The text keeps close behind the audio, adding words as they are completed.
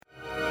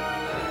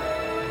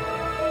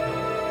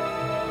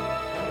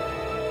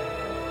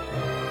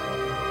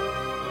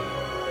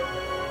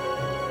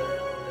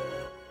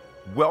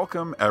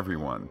Welcome,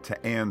 everyone, to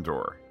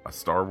ANDOR, a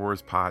Star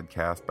Wars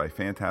podcast by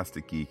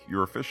Fantastic Geek,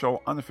 your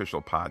official, unofficial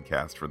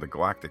podcast for the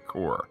Galactic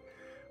Core.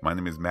 My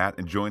name is Matt,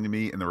 and joining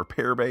me in the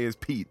repair bay is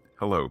Pete.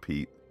 Hello,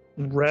 Pete.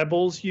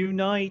 Rebels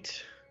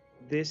Unite.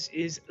 This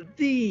is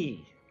the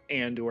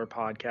ANDOR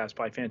podcast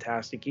by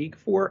Fantastic Geek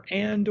for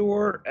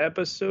ANDOR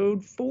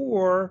Episode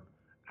 4,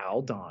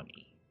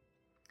 Aldhani.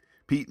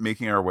 Pete,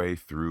 making our way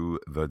through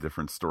the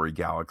different story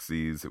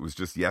galaxies. It was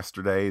just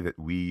yesterday that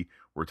we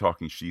were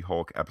talking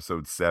She-Hulk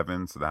Episode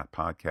 7, so that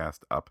podcast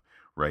up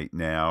right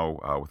now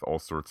with all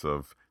sorts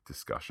of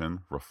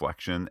discussion,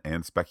 reflection,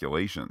 and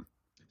speculation.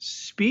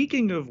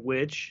 Speaking of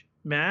which,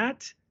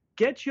 Matt,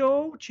 get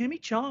your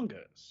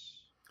chimichangas.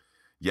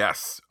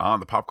 Yes, on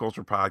the Pop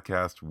Culture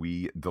Podcast,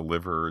 we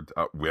delivered,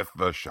 with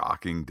the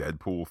shocking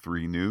Deadpool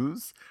 3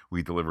 news,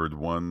 we delivered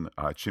one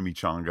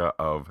chimichanga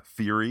of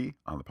theory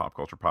on the Pop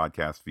Culture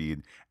Podcast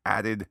feed,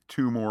 added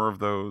 2 more of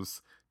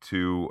those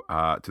to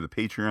the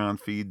Patreon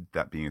feed,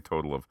 that being a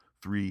total of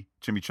 3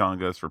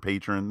 chimichangas for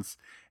patrons,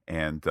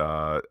 and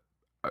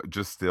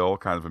just still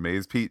kind of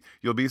amazed. Pete,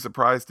 you'll be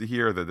surprised to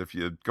hear that if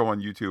you go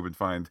on YouTube and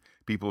find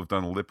people have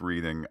done a lip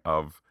reading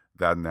of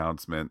that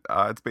announcement,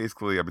 it's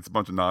basically, it's a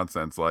bunch of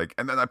nonsense, like,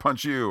 and then I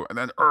punch you, and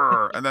then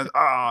and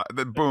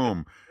then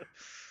boom.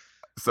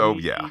 So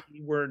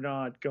we're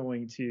not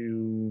going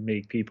to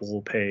make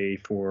people pay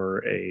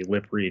for a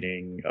lip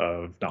reading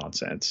of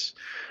nonsense,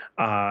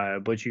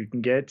 but you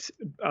can get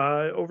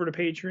over to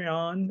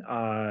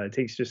Patreon. It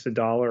takes just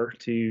 $1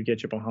 to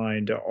get you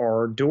behind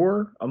our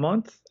door a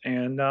month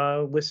and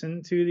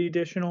listen to the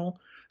additional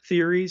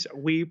theories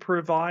we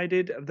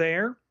provided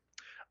there.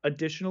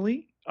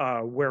 Additionally,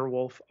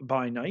 Werewolf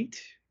by Night,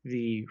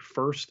 the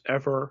first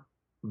ever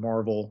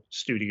Marvel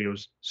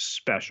Studios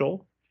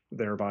special,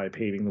 thereby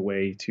paving the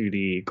way to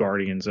the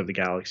Guardians of the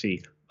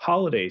Galaxy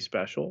holiday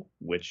special,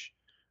 which,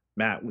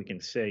 Matt, we can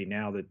say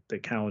now that the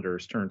calendar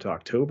is turned to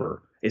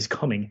October, is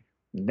coming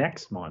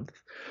next month.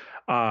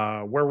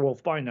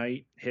 Werewolf by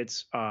Night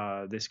hits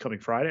this coming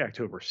Friday,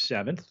 October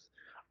 7th.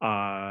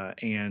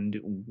 And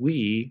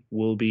we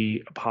will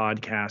be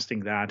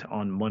podcasting that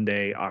on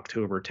Monday,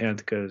 October 10th,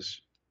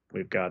 because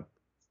we've got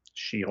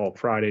She-Hulk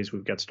Fridays,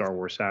 we've got Star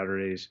Wars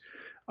Saturdays.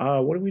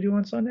 What do we do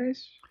on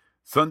Sundays?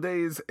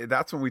 Sundays,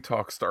 that's when we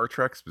talk Star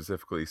Trek,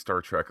 specifically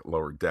Star Trek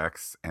Lower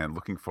Decks, and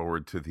looking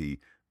forward to the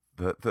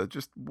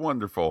just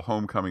wonderful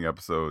homecoming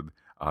episode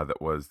that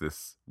was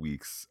this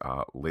week's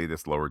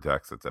latest Lower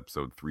Decks. That's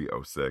episode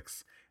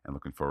 306, and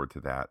looking forward to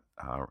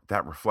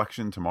that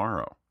reflection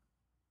tomorrow.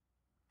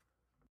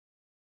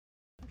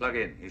 Plug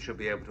in. You should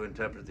be able to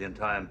interpret the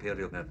entire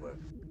Imperial network.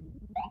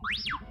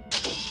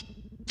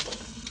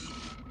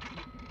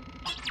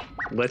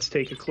 Let's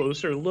take a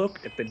closer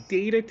look at the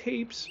data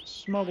tapes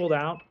smuggled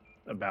out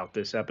about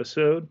this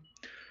episode.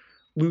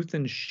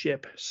 Luthen's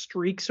ship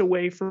streaks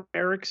away from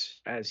Eric's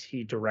as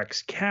he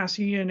directs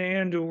Cassian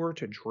Andor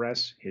to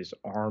dress his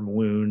arm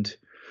wound.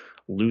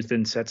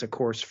 Luthen sets a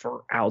course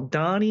for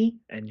Aldhani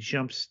and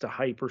jumps to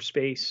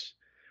hyperspace.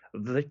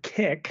 The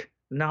kick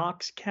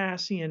knocks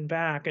Cassian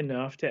back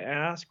enough to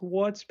ask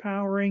what's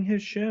powering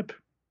his ship.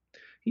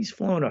 He's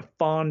flown a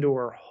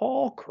Fondor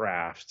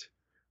Hallcraft,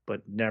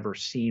 but never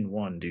seen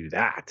one do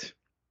that.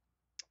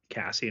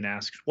 Cassian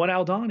asks what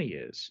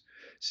Aldhani is,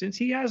 since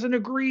he hasn't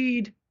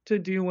agreed to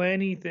do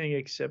anything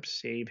except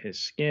save his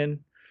skin.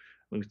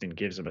 Luthen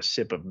gives him a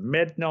sip of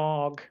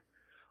Mednog,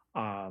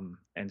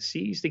 and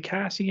sees that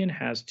Cassian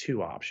has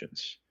 2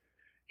 options.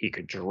 He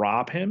could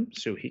drop him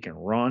so he can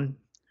run,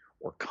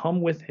 or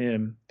come with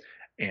him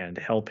and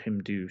help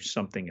him do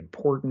something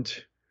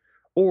important,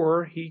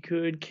 or he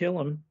could kill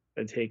him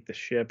and take the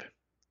ship.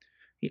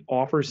 He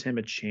offers him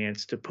a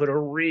chance to put a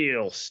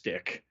real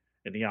stick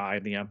in the eye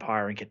of the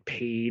Empire and get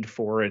paid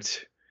for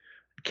it.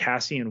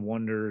 Cassian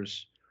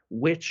wonders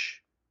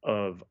which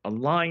of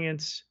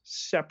Alliance,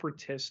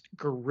 Separatist,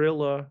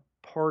 guerrilla,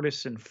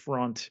 partisan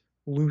front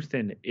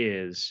Luthen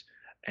is,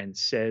 and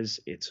says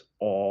it's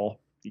all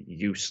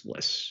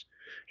useless.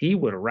 He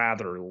would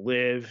rather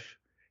live.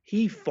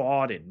 He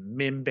fought in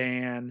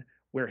Mimban,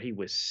 where he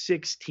was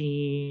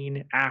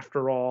 16,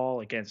 after all,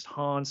 against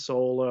Han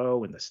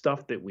Solo and the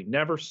stuff that we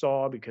never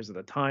saw because of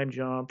the time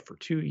jump for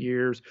 2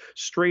 years,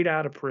 straight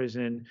out of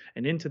prison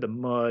and into the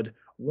mud,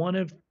 one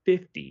of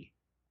 50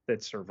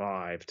 that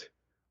survived.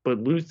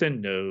 But Luthen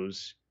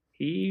knows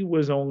he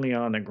was only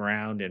on the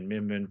ground in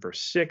Mimban for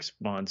 6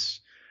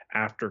 months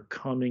after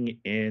coming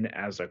in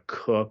as a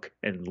cook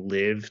and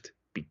lived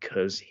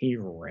because he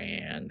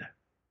ran.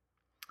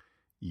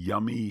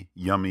 Yummy,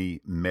 yummy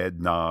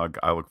Mednog.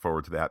 I look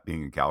forward to that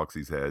being a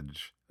Galaxy's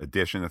Edge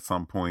edition at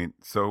some point.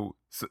 So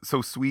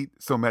sweet,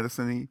 so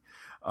medicine-y.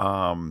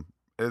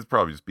 It'd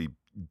probably just be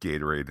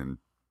Gatorade and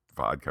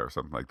vodka or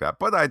something like that.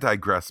 But I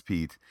digress,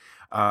 Pete.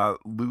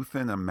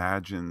 Luthen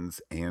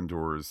imagines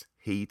Andor's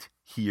hate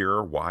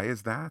here. Why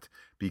is that?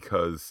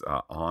 Because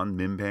on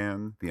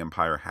Mimban, the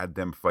Empire had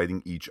them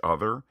fighting each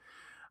other.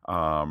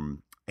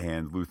 And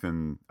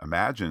Luthen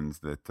imagines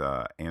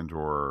that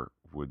Andor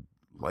would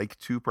like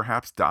to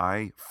perhaps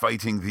die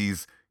fighting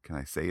these Can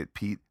I say it,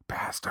 Pete?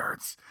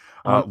 Bastards.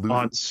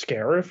 On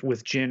Scarif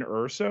with Jyn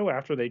Erso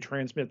after they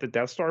transmit the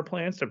Death Star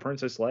plans to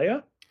Princess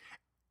Leia?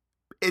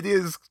 It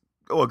is.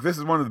 Look, this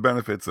is one of the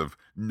benefits of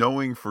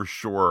knowing for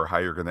sure how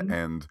you're going to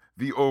end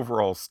the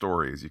overall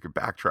stories. You could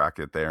backtrack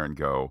it there and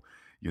go,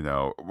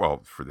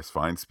 well, for this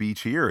fine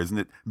speech here, isn't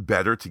it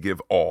better to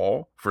give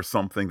all for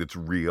something that's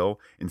real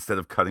instead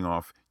of cutting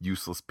off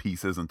useless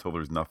pieces until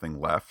there's nothing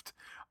left?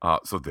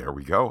 So there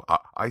we go.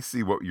 I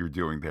see what you're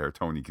doing there,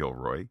 Tony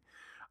Gilroy.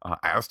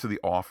 As to the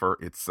offer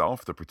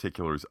itself, the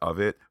particulars of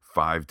it,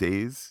 5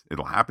 days.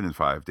 It'll happen in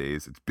 5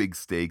 days. It's big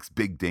stakes,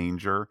 big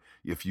danger.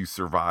 If you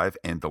survive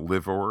and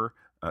deliver,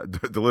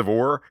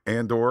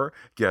 Andor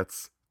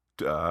gets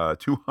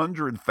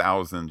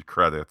 200,000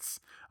 credits.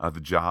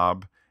 The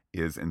job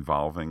is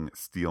involving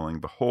stealing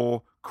the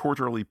whole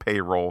quarterly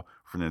payroll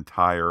for an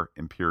entire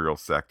Imperial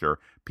sector.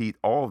 Pete,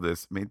 all of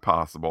this made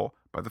possible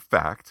by the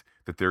fact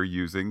that they're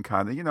using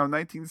kind of,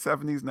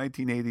 1970s,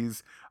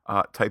 1980s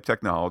type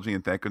technology.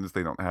 And thank goodness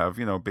they don't have,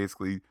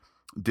 basically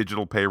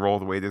digital payroll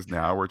the way it is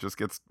now, where it just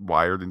gets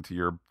wired into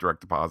your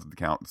direct deposit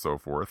account and so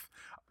forth.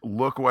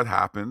 Look what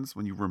happens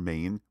when you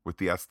remain with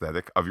the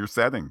aesthetic of your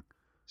setting.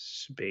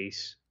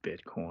 Space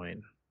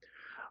Bitcoin.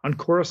 On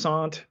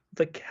Coruscant,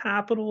 the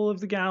capital of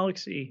the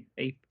galaxy,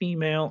 a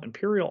female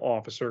Imperial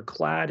officer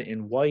clad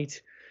in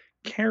white,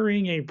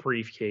 carrying a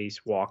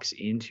briefcase, walks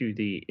into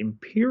the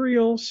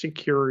Imperial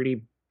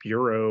Security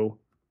Bureau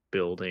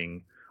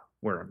building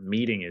where a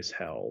meeting is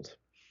held.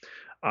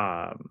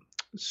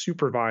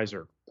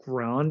 Supervisor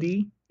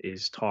Grandi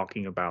is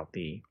talking about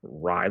the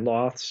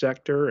Ryloth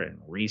sector and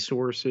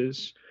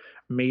resources.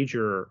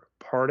 Major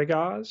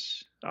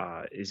Partagaz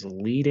is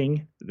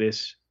leading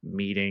this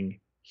meeting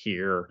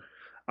here.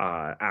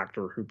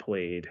 Actor who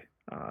played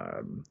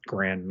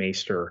Grand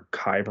Maester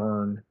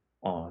Qyburn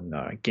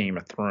on Game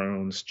of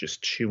Thrones,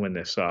 just chewing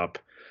this up,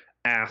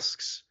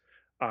 asks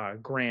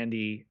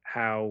Grandy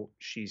how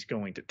she's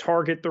going to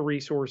target the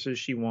resources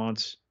she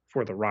wants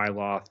for the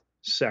Ryloth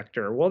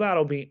sector. Well,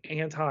 that'll be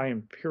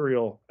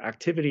anti-imperial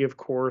activity, of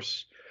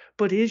course,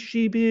 but is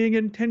she being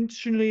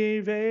intentionally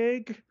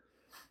vague?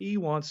 He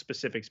wants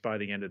specifics by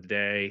the end of the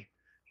day.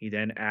 He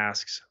then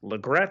asks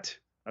Legret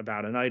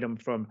about an item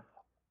from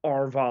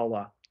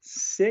Arvala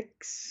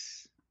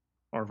 6.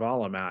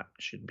 Arvala, Matt,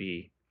 should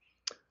be,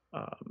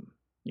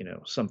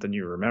 something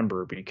you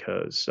remember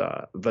because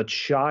the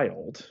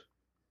child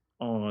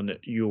on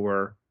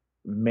your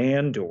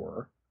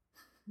Mandor,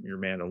 your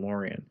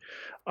Mandalorian,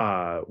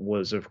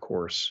 was, of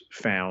course,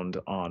 found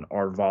on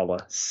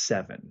Arvala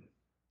 7.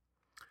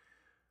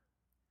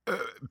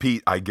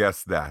 Pete, I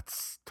guess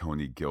that's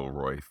Tony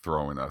Gilroy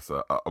throwing us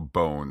a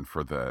bone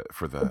for the.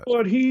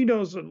 But he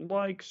doesn't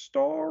like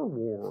Star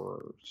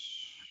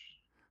Wars.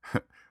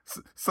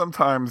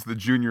 Sometimes the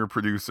junior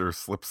producer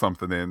slips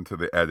something into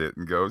the edit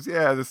and goes,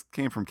 "Yeah, this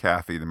came from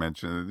Kathy to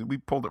mention. We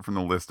pulled it from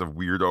the list of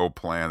weirdo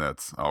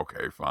planets."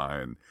 Okay,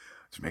 fine.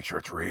 Just make sure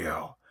it's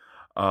real.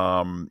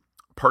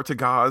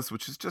 Partagaz,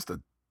 which is just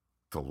a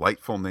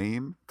delightful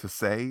name to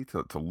say,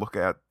 to look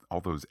at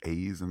all those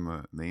A's in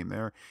the name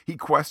there. He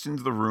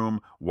questions the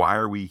room. Why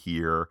are we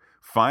here?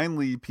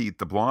 Finally, Pete,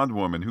 the blonde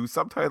woman, whose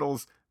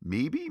subtitles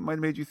maybe might have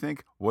made you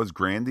think was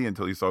Grandy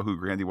until you saw who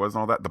Grandy was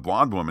and all that. The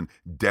blonde woman,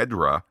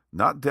 Dedra,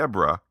 not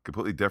Deborah,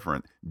 completely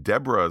different.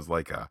 Deborah is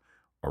like a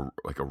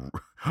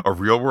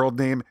real world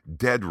name.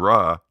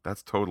 Dedra,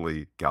 that's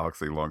totally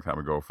galaxy, a long time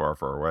ago, far,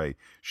 far away.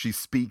 She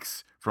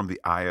speaks from the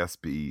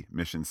ISB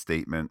mission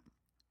statement.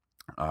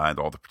 And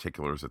all the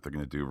particulars that they're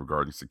going to do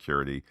regarding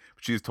security.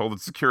 But she is told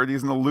that security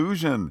is an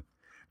illusion.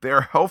 They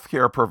are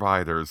healthcare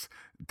providers.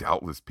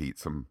 Doubtless, Pete,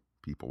 some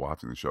people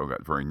watching the show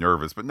got very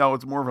nervous. But no,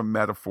 it's more of a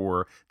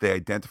metaphor. They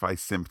identify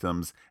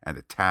symptoms and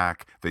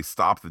attack. They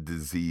stop the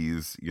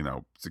disease,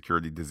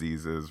 security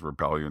diseases,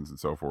 rebellions, and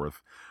so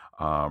forth.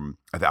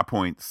 At that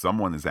point,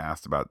 someone is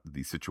asked about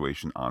the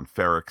situation on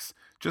Ferrix.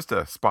 Just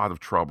a spot of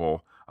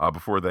trouble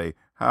before they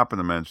happen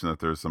to mention that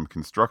there's some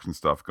construction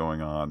stuff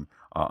going on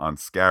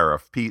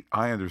Scarif. Pete,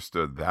 I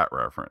understood that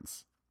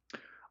reference.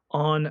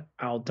 On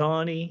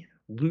Aldhani,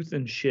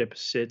 Luthen's ship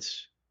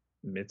sits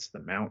amidst the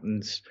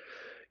mountains.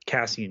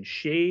 Cassian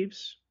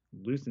shaves.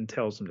 Luthen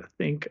tells him to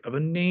think of a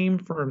name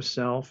for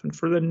himself, and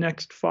for the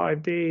next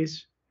 5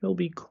 days, he'll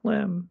be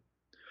Clem.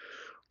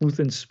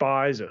 Luthen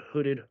spies a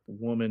hooded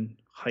woman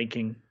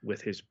hiking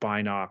with his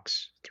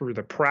binocs through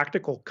the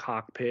practical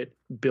cockpit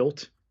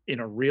built in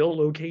a real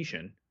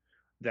location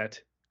that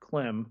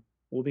Clem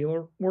will be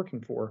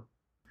working for.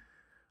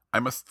 I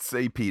must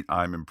say, Pete,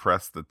 I'm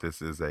impressed that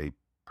this is a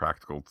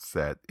practical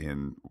set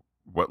in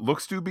what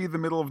looks to be the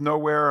middle of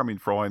nowhere. I mean,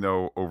 for all I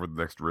know, over the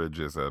next ridge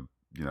is a,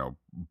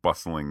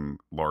 bustling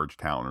large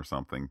town or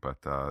something, but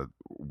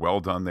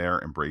well done there,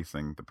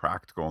 embracing the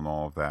practical and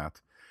all of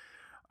that.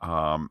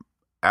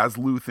 As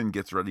Luthen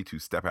gets ready to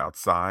step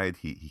outside,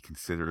 he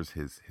considers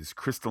his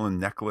crystalline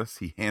necklace.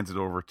 He hands it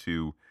over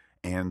to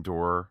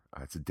Andor.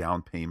 It's a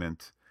down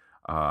payment.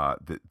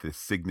 The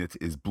signet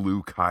is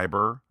Blue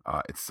Kyber.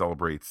 It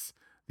celebrates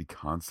the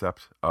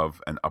concept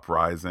of an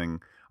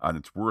uprising, and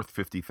it's worth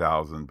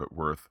 50,000, but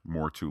worth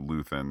more to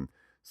Luthen.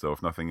 So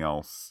if nothing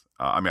else,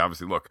 I mean,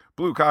 obviously, look,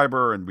 Blue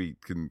Kyber, and we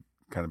can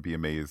kind of be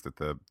amazed at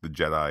the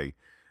Jedi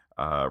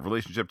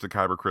relationship to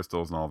Kyber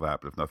crystals and all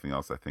that. But if nothing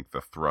else, I think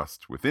the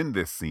thrust within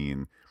this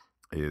scene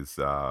is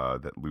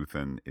that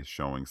Luthen is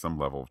showing some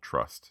level of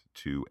trust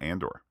to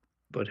Andor.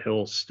 But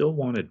he'll still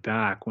want it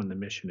back when the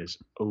mission is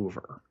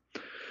over.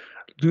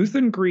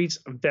 Luthen greets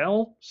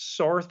Vel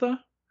Sartha,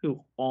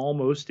 who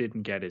almost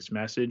didn't get his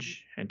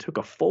message and took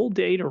a full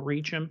day to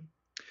reach him.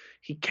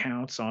 He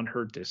counts on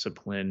her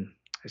discipline.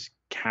 As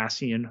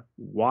Cassian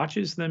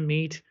watches them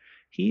meet,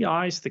 he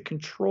eyes the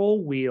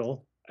control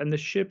wheel, and the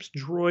ship's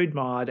droid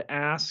mod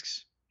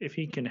asks if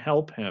he can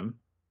help him.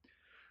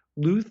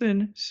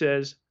 Luthen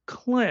says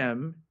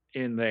Clem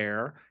in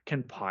there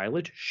can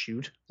pilot,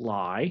 shoot,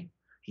 lie.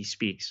 He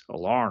speaks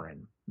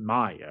Alarin,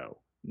 Mayo,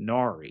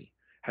 Nari,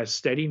 has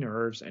steady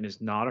nerves, and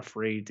is not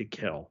afraid to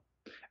kill.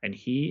 And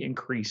he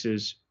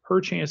increases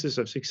her chances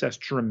of success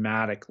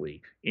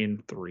dramatically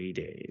in 3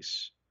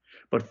 days.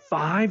 But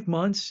 5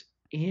 months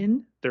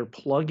in, they're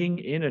plugging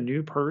in a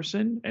new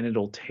person, and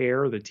it'll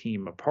tear the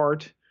team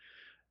apart.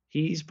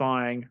 He's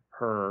buying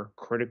her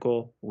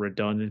critical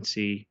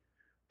redundancy,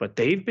 but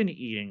they've been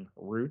eating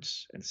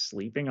roots and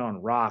sleeping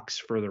on rocks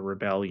for the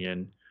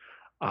rebellion.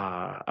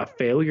 A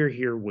failure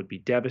here would be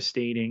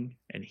devastating,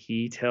 and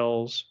he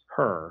tells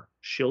her,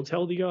 she'll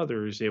tell the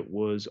others it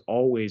was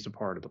always a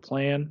part of the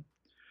plan.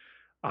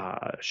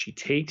 She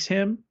takes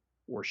him,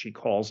 or she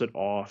calls it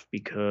off,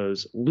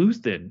 because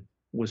Luthen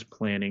was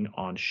planning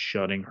on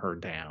shutting her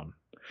down.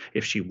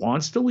 If she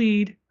wants to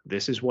lead,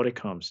 this is what it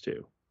comes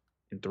to.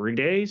 In 3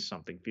 days,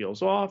 something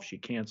feels off. She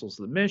cancels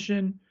the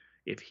mission.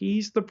 If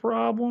he's the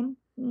problem,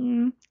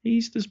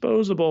 he's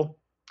disposable.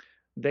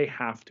 They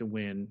have to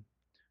win.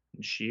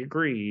 And she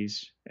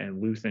agrees,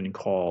 and Luthen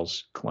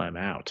calls Clem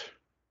out.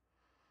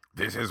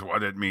 This is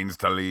what it means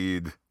to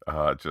lead.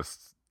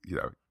 Just,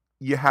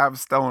 you have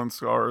Stellan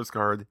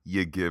Skarsgård,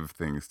 you give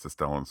things to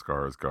Stellan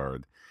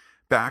Skarsgård.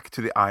 Back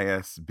to the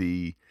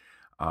ISB.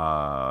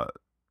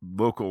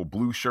 Local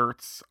blue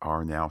shirts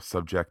are now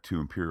subject to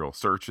Imperial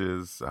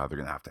searches. They're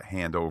going to have to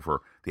hand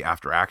over the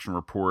after-action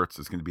reports.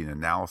 There's going to be an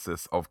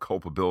analysis of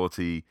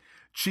culpability.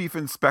 Chief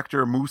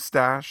Inspector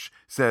Moustache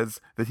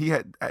says that he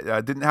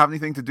didn't have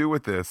anything to do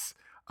with this.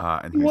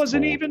 And he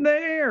wasn't even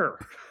there.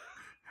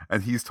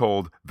 And he's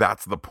told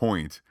that's the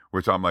point,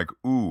 which I'm like,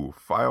 ooh,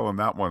 filing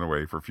that one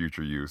away for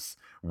future use.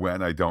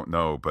 When I don't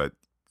know, but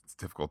it's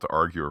difficult to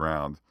argue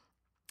around.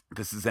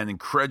 This is an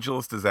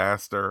incredulous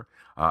disaster.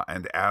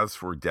 And as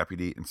for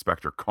Deputy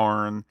Inspector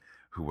Karn,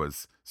 who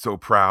was so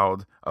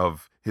proud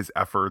of his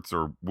efforts,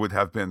 or would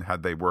have been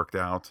had they worked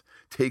out,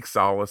 take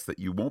solace that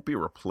you won't be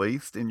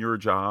replaced in your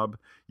job.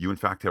 You, in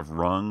fact, have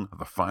rung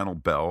the final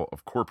bell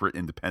of corporate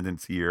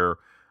independence here.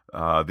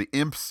 The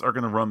imps are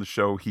going to run the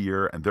show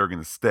here, and they're going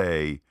to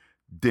stay.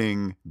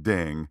 Ding,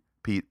 ding.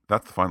 Pete,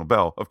 that's the final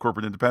bell of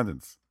corporate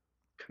independence.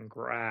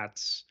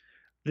 Congrats.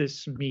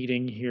 This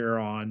meeting here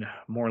on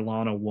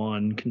Morlana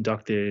 1,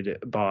 conducted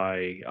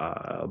by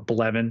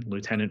Blevin,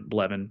 Lieutenant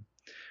Blevin,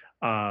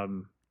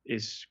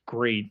 is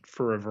great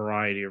for a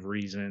variety of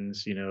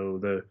reasons.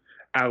 The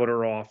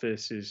outer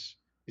office is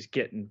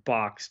getting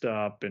boxed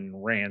up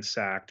and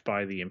ransacked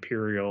by the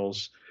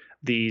Imperials.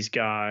 These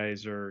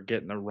guys are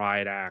getting the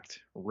riot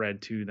act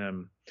read to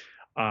them.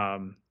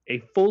 A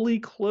fully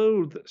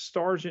clothed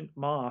Sergeant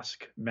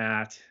Mosk,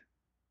 Matt,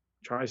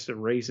 tries to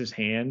raise his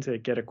hand to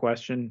get a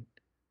question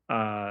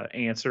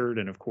answered,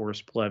 and of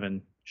course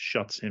Blevin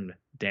shuts him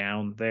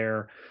down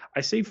there.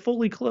 I say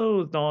fully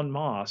clothed on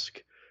Mosk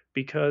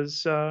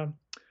because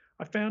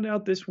I found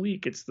out this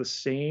week it's the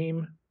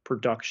same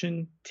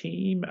production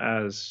team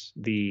as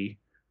the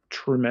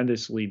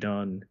tremendously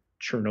done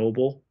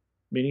Chernobyl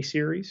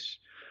miniseries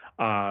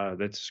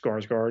that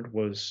Skarsgård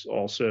was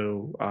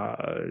also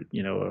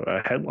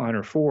a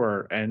headliner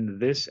for. And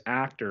this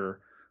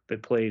actor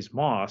that plays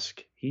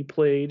Mosk, he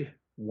played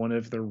one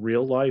of the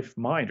real life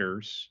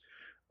miners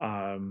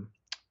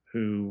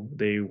who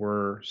they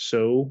were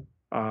so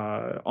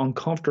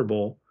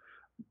uncomfortable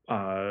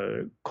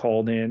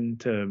called in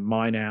to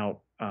mine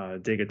out,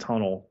 dig a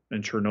tunnel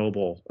in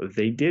Chernobyl.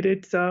 They did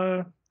it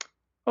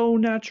au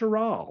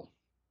natural.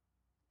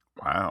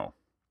 Wow.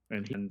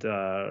 And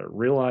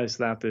realized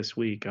that this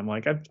week. I'm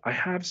like, I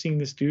have seen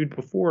this dude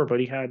before, but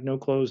he had no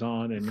clothes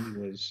on and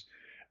he was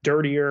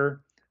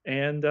dirtier.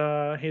 And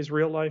his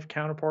real life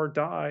counterpart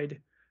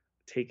died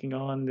taking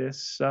on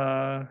this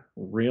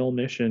real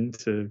mission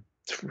to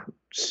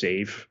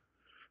save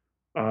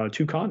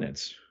 2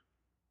 continents.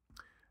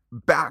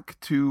 Back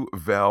to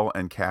Vel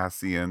and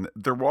Cassian.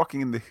 They're walking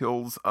in the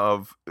hills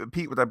of,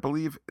 Pete, what I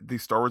believe the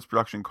Star Wars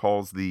production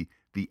calls the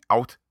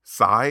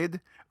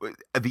outside.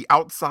 The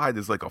outside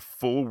is like a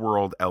full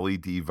world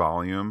LED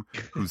volume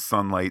whose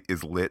sunlight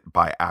is lit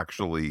by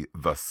actually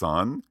the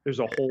sun. There's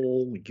a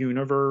whole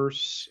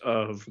universe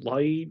of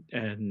light,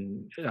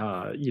 and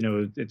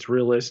it's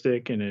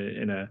realistic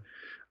in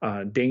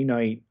a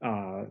day-night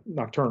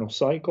nocturnal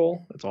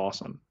cycle. It's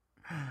awesome.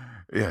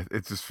 Yeah,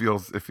 it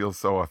feels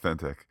so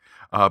authentic.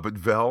 But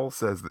Vel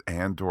says that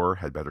Andor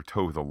had better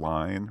toe the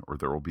line or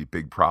there will be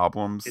big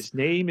problems. His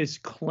name is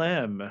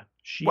Clem.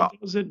 She Well,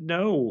 doesn't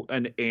know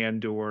an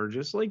Andor,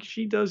 just like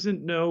she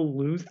doesn't know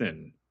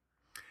Luthen.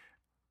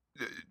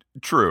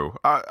 true.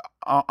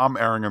 I'm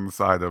erring on the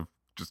side of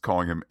just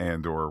calling him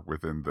Andor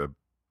within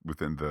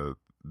the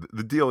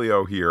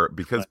dealio here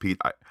because Pete,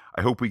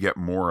 I hope we get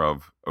more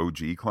of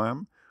OG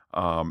Clem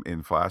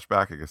in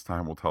flashback. I guess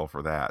time will tell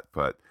for that.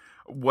 But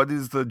what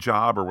is the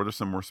job, or what are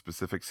some more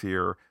specifics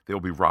here? They'll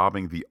be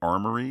robbing the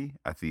armory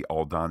at the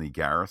Aldhani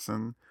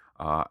garrison,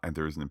 and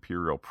there's an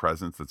Imperial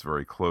presence that's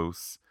very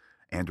close.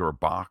 Andor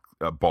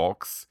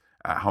balks.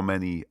 How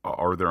many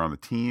are there on the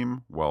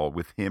team? Well,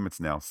 with him, it's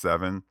now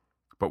 7.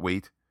 But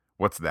wait,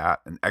 what's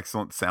that? An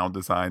excellent sound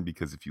design,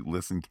 because if you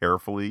listen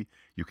carefully,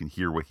 you can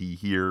hear what he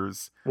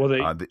hears. Well,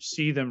 they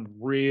see them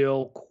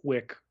real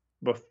quick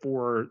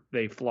before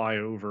they fly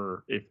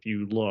over. If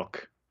you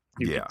look,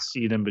 you can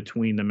see them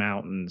between the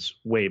mountains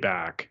way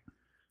back.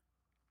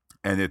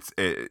 And it's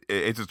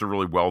just a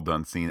really well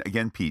done scene.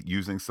 Again, Pete,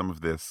 using some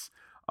of this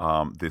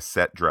this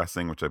set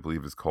dressing, which I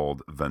believe is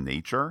called The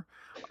Nature.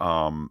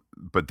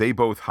 But they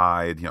both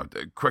hide,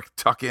 quick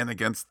tuck in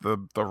against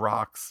the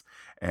rocks,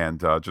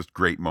 and just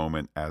great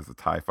moment as the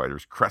TIE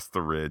fighters crest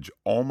the ridge,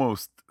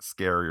 almost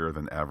scarier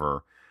than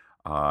ever.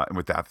 And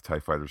with that, the TIE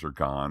fighters are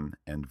gone,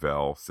 and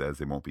Vel says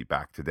they won't be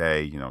back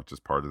today,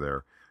 just part of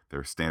their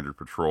standard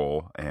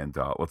patrol, and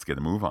let's get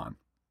a move on.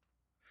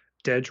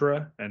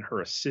 Dedra and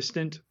her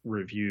assistant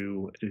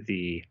review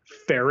the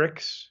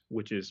Ferrix,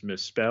 which is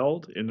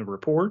misspelled in the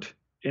report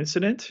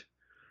incident.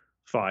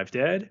 5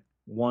 dead,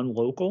 1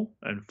 local,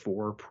 and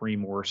 4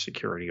 Primor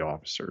security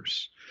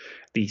officers.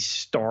 The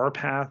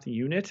Starpath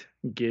unit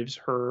gives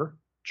her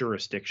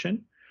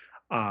jurisdiction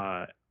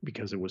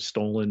because it was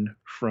stolen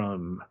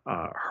from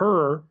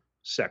her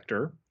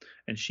sector,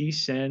 and she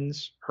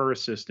sends her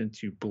assistant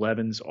to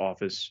Blevin's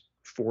office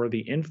for the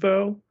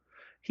info.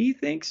 He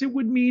thinks it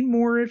would mean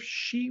more if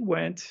she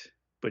went,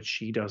 but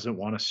she doesn't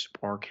want to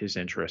spark his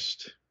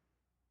interest.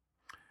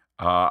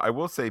 I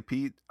will say,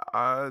 Pete,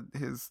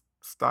 his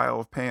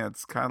style of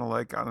pants, kind of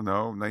like, I don't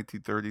know,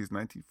 1930s,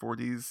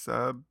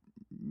 1940s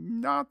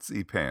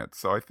Nazi pants.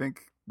 So I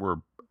think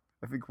we're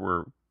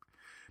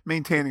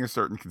maintaining a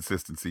certain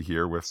consistency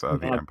here with the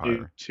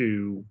Empire.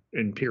 To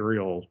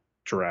Imperial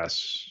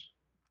dress.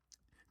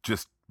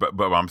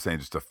 But I'm saying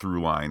just a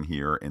through line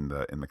here in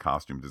the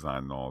costume design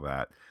and all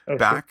that. Okay.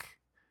 Back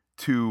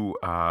to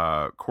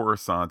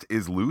Coruscant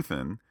is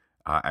Luthen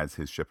as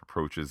his ship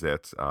approaches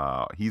it.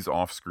 He's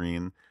off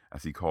screen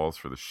as he calls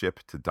for the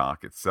ship to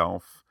dock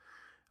itself.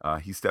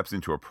 He steps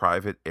into a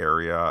private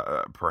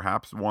area,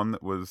 perhaps one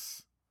that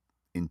was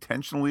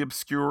intentionally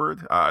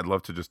obscured. I'd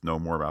love to just know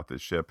more about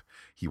this ship.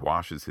 He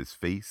washes his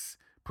face,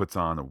 puts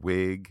on a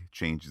wig,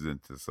 changes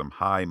into some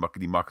high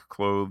muckety-muck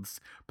clothes,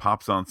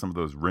 pops on some of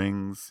those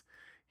rings.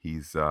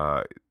 He's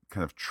kind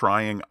of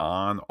trying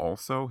on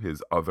also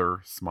his other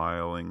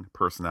smiling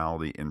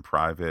personality in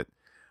private.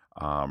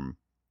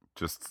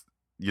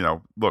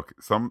 Look,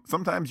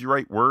 sometimes you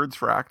write words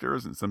for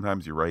actors and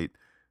sometimes you write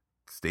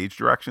stage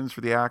directions for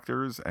the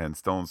actors, and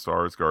Stellan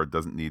Skarsgård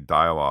doesn't need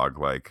dialogue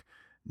like,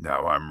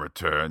 now I'm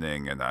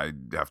returning and I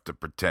have to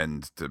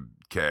pretend to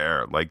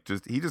care.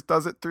 He just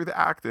does it through the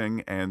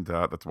acting, and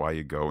that's why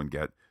you go and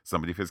get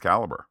somebody of his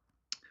caliber.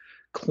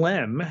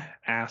 Clem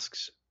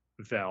asks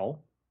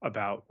Vel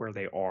about where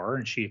they are,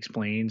 and she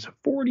explains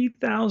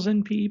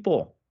 40,000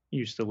 people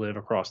used to live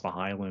across the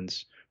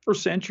Highlands for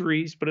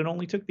centuries, but it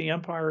only took the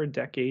Empire a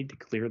decade to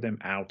clear them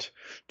out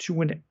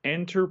to an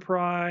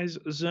enterprise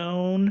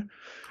zone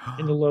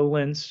in the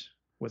lowlands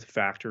with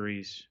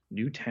factories,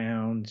 new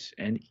towns,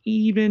 and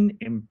even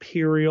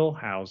Imperial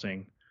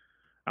housing.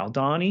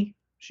 Aldhani,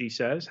 she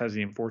says, has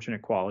the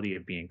unfortunate quality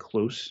of being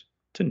close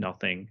to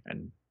nothing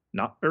and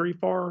not very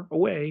far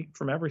away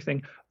from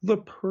everything, the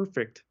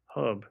perfect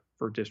hub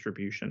for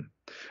distribution.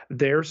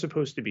 They're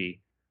supposed to be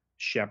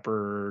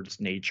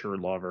shepherds, nature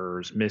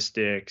lovers,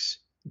 mystics,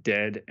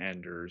 dead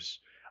enders,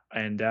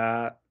 and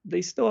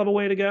they still have a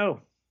way to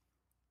go.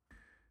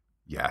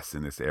 Yes,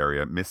 in this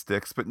area,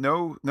 mystics, but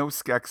no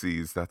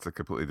Skeksis. That's a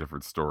completely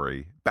different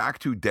story. Back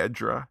to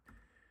Dedra.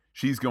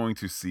 She's going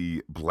to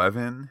see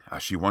Blevin.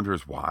 She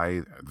wonders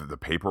why the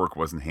paperwork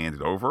wasn't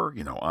handed over,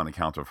 on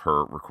account of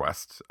her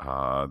request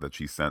that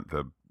she sent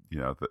the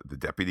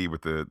deputy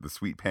with the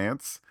sweet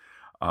pants.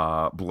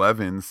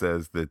 Blevin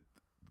says that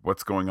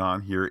what's going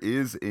on here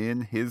is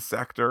in his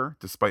sector,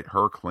 despite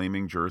her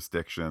claiming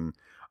jurisdiction.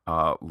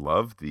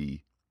 Love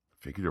the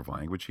figurative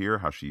language here,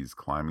 how she's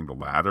climbing the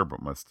ladder,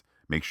 but must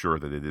make sure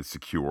that it is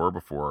secure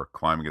before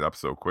climbing it up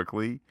so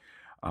quickly.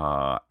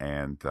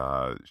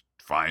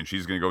 Fine,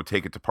 she's going to go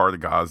take it to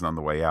Partagaz, and on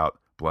the way out,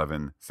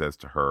 Blevin says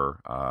to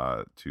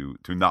her to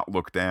not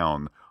look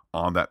down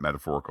on that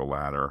metaphorical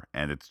ladder.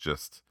 And it's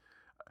just,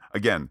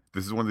 again,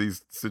 this is one of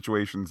these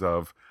situations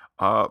of,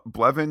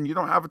 Blevin, you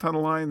don't have a ton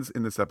of lines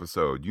in this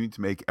episode. You need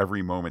to make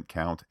every moment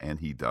count, and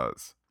he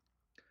does.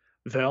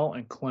 Vel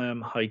and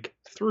Clem hike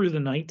through the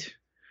night,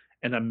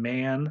 and a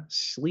man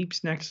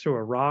sleeps next to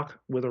a rock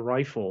with a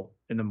rifle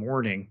in the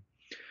morning.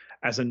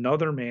 as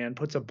another man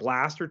puts a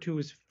blaster to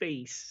his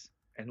face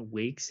and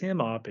wakes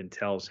him up and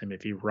tells him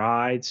if he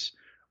rides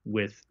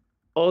with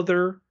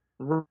other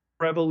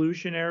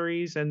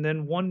revolutionaries and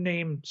then one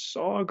named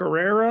Saw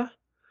Gerrera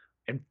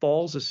and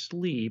falls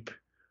asleep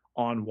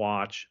on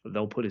watch,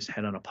 they'll put his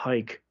head on a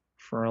pike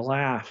for a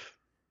laugh.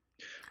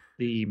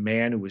 The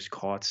man who was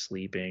caught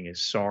sleeping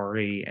is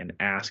sorry and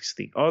asks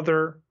the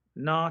other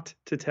not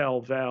to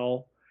tell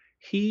Vel.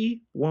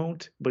 He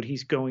won't, but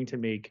he's going to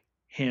make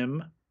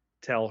him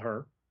tell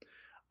her.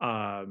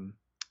 Um,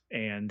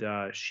 and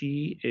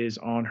she is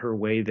on her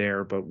way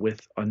there, but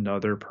with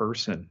another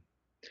person.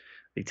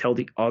 They tell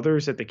the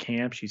others at the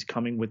camp she's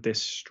coming with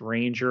this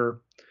stranger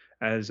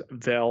as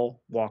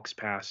Vel walks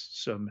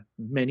past some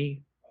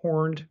many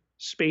horned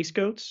space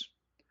goats.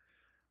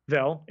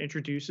 Vel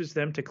introduces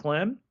them to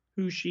Clem,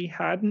 who she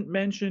hadn't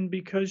mentioned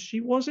because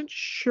she wasn't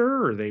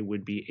sure they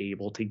would be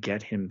able to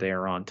get him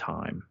there on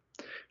time.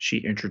 She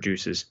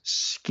introduces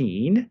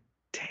Skeen,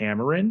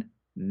 Tamarin,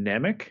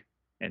 Nemec,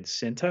 and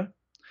Cinta.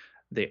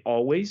 They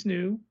always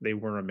knew they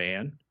were a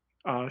man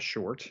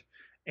short,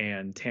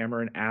 and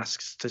Tamarin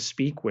asks to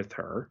speak with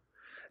her.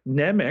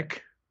 Nemec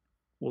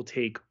will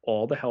take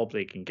all the help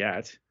they can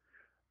get.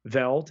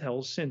 Vel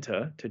tells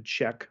Cinta to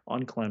check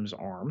on Clem's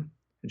arm,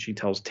 and she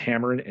tells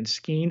Tamarin and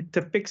Skeen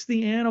to fix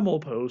the animal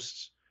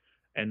posts,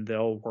 and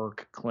they'll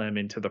work Clem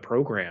into the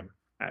program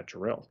at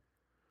drill.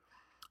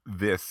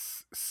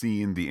 This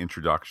scene, the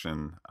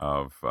introduction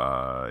of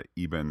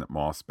Eben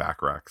Moss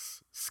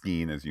Backrack's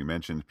Skeen, as you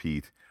mentioned,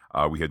 Pete,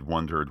 we had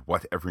wondered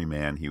what every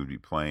man he would be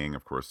playing.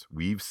 Of course,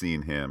 we've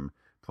seen him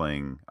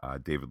playing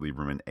David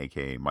Lieberman,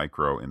 a.k.a.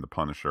 Micro, in The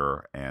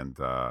Punisher, and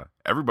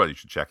everybody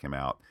should check him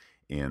out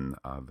in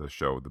the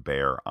show The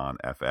Bear on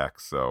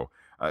FX. So,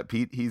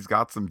 Pete, he's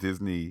got some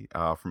Disney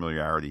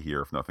familiarity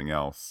here, if nothing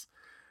else.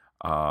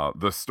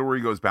 The story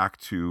goes back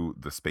to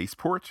the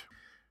spaceport.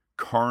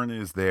 Karn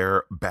is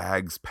there,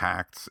 bags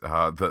packed,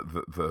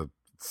 the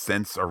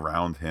sense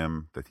around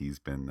him that he's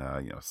been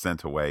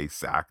sent away,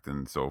 sacked,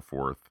 and so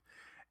forth,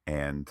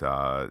 and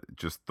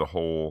just the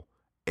whole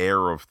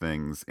air of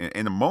things.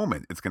 In a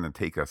moment, it's going to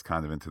take us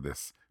kind of into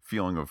this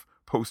feeling of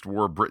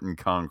post-war Britain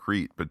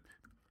concrete. But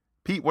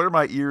Pete, what are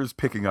my ears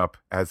picking up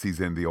as he's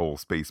in the old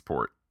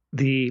spaceport?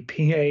 The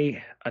PA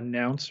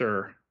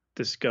announcer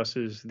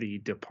discusses the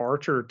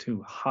departure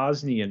to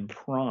Hosnian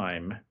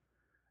Prime,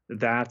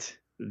 that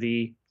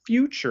the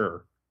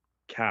future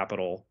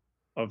capital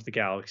of the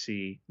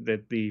galaxy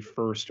that the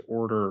First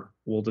Order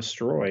will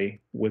destroy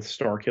with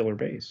Starkiller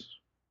Base.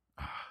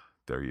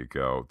 There you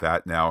go.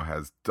 That now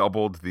has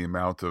doubled the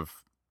amount of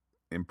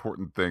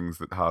important things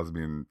that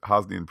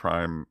Hosnian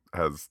Prime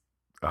has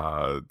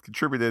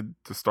contributed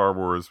to Star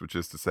Wars, which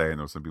is to say, I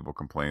know some people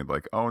complained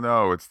like, oh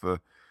no, it's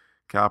the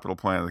capital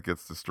planet that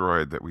gets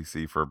destroyed that we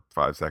see for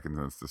 5 seconds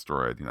and it's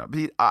destroyed.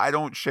 I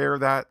don't share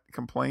that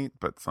complaint,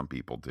 but some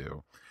people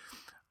do.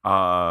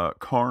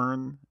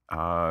 Karn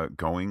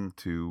going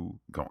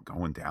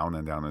down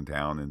and down and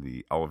down in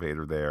the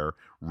elevator there,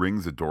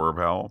 rings a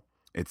doorbell.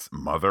 It's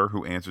Mother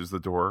who answers the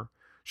door.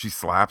 She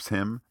slaps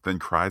him, then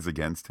cries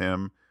against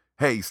him.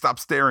 Hey, stop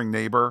staring,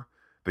 neighbor.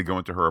 They go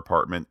into her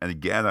apartment, and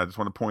again, I just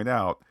want to point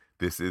out,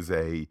 this is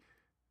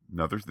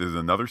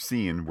another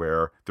scene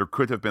where there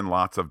could have been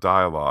lots of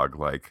dialogue,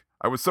 like,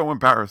 I was so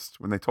embarrassed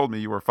when they told me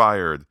you were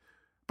fired,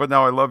 but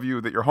now I love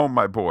you that you're home,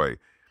 my boy.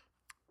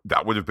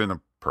 That would have been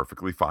a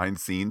perfectly fine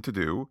scene to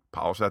do.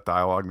 Polish that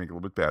dialogue, make it a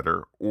little bit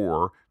better,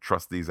 or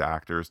trust these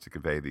actors to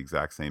convey the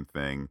exact same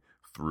thing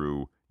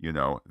through,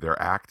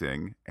 their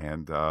acting.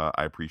 And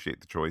I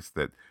appreciate the choice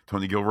that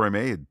Tony Gilroy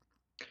made.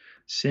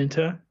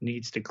 Cinta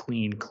needs to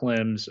clean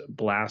Clem's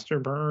blaster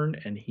burn,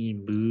 and he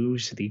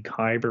moves the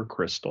Kyber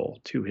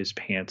crystal to his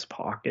pants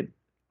pocket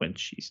when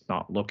she's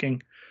not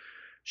looking.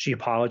 She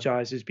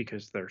apologizes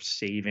because they're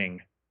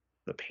saving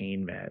the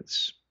pain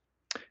meds.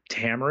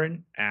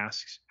 Tamarin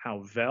asks how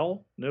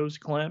Vel knows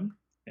Clem,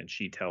 and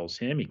she tells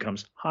him he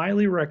comes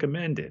highly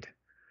recommended.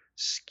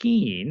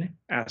 Skeen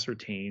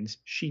ascertains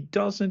she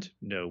doesn't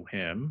know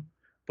him,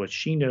 but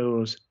she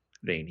knows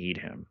they need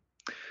him.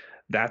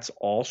 That's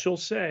all she'll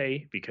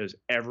say because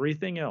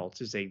everything else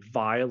is a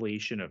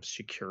violation of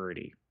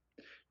security.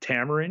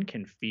 Tamarin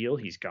can feel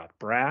he's got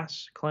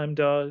brass, Clem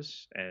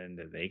does, and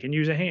they can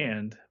use a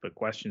hand, but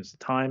questions the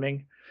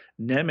timing.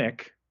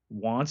 Nemec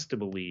wants to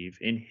believe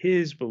in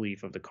his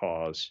belief of the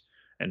cause,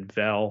 and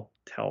Vel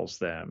tells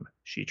them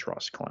she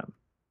trusts Clem.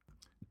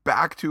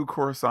 Back to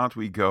Coruscant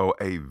we go.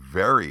 A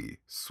very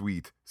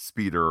sweet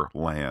speeder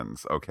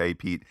lands. Okay,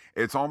 Pete?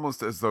 It's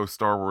almost as though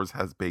Star Wars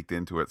has baked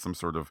into it some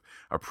sort of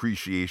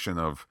appreciation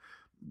of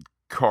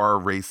car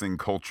racing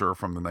culture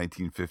from the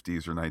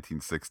 1950s or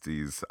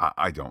 1960s.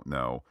 I don't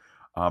know.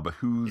 But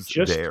who's it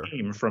just there?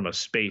 Came from a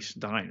space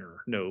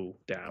diner, no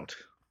doubt.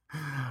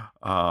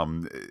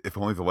 If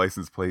only the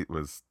license plate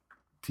was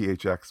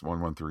THX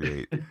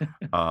 1138.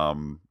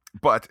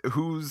 But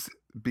who's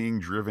being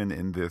driven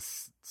in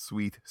this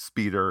sweet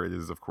speeder? It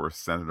is, of course,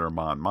 Senator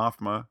Mon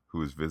Mothma,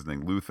 who is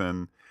visiting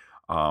Luthen.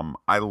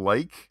 I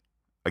like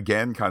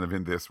again, kind of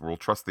in this, we'll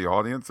trust the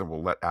audience and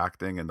we'll let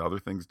acting and other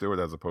things do it,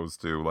 as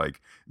opposed to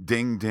like,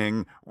 ding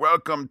ding,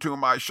 welcome to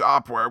my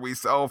shop where we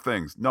sell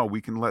things. No,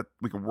 we can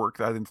work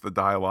that into the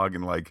dialogue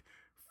in like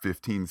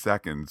 15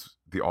 seconds.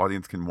 The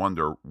audience can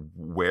wonder,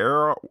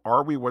 where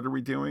are we? What are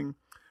we doing?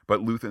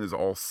 But Luthen is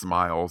all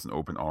smiles and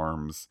open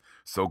arms,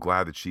 so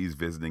glad that she's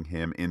visiting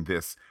him in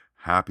this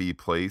happy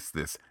place,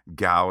 this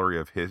gallery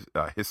of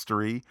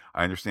history.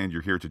 I understand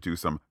you're here to do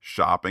some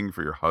shopping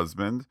for your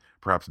husband,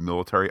 perhaps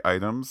military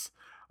items.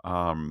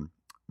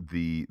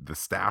 The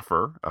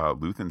staffer,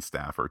 Luthen's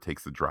staffer,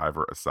 takes the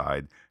driver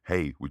aside.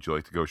 Hey, would you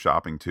like to go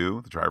shopping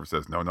too? The driver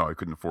says, no, I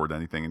couldn't afford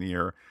anything in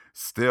here.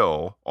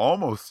 Still,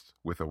 almost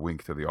with a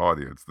wink to the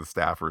audience, the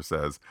staffer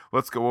says,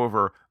 let's go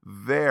over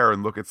there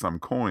and look at some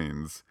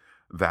coins.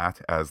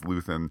 That, as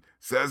Luthen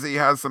says, he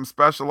has some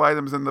special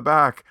items in the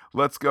back.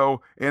 Let's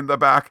go in the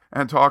back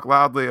and talk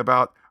loudly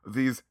about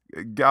these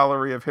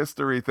gallery of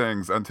history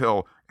things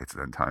until it's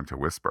then time to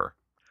whisper.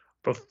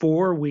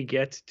 Before we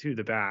get to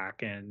the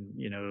back and,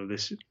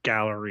 this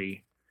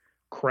gallery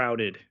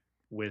crowded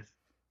with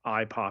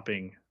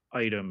eye-popping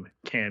item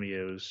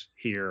cameos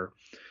here,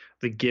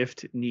 the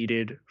gift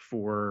needed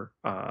for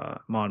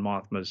Mon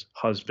Mothma's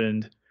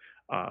husband,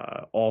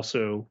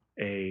 also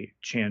a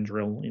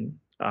Chandrillin,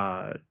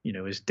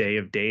 his Day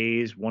of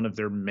Days, one of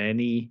their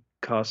many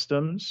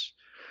customs.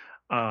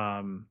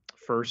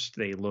 First,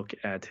 they look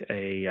at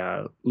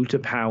a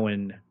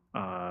Utapowan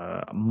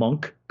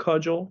monk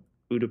cudgel.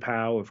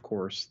 Utapau, of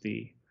course,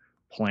 the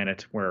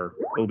planet where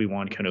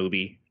Obi-Wan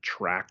Kenobi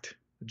tracked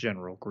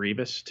General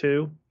Grievous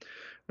to.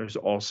 There's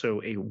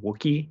also a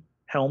Wookiee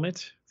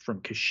helmet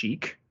from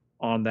Kashyyyk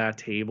on that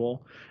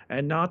table.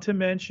 And not to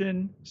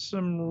mention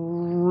some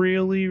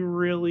really,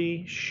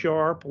 really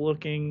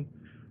sharp-looking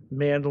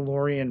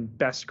Mandalorian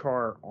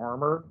Beskar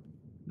armor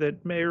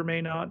that may or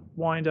may not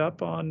wind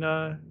up on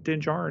Din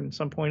Djarin at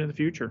some point in the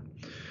future.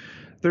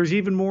 There's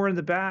even more in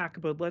the back,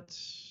 but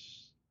let's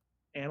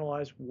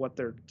analyze what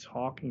they're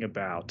talking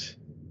about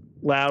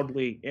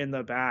loudly in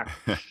the back.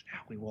 Now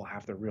we will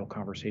have the real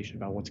conversation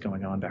about what's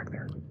going on back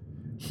there.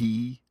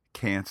 He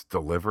can't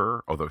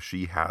deliver, although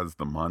she has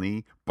the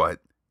money,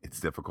 but it's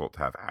difficult to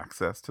have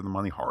access to the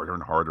money, harder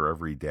and harder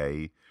every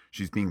day.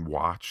 She's being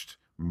watched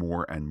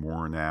more and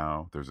more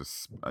now.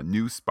 There's a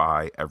new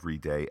spy every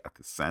day at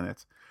the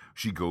Senate.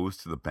 She goes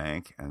to the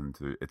bank and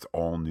it's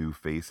all new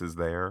faces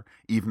there.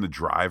 Even the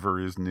driver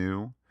is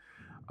new.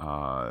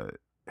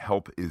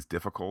 Help is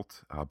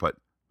difficult, but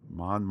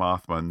Mon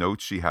Mothma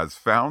notes she has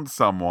found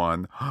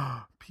someone.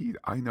 Pete,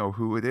 I know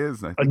who it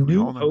is. And I think a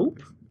new hope?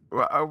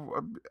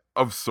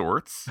 Of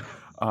sorts.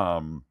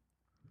 But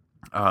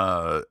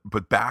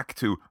back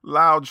to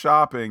loud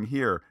shopping.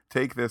 Here,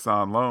 take this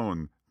on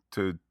loan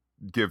to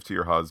give to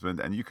your husband,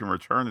 and you can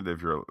return it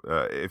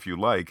if you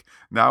like.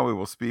 Now we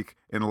will speak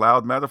in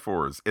loud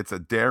metaphors. It's a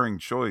daring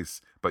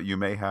choice, but you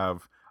may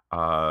have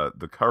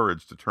the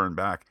courage to turn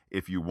back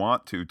if you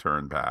want to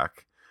turn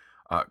back.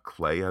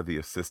 Clea, the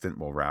assistant,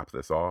 will wrap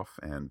this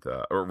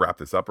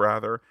up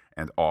rather,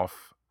 and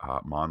off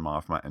Mon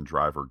Mothma and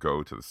driver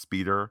go to the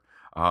speeder.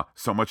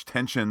 So much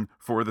tension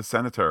for the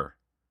senator.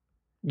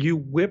 You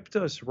whipped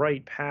us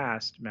right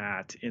past,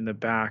 Matt, in the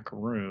back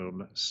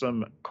room,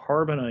 some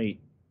carbonite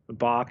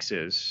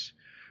boxes.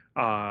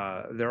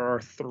 There are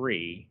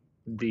 3.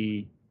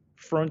 The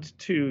front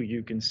 2,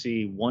 you can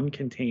see, one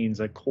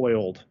contains a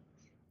coiled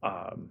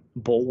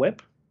bullwhip.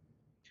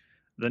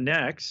 The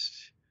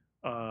next,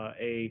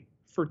 a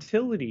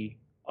fertility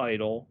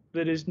idol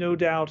that is no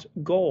doubt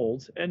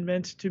gold and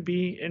meant to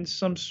be in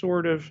some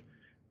sort of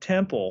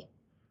temple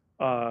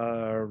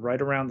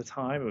right around the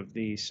time of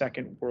the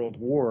Second World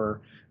War,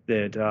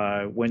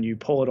 that when you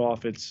pull it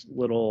off its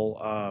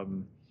little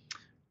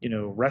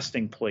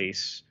resting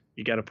place,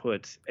 you got to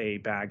put a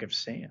bag of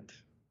sand.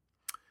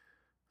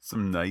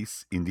 Some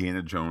nice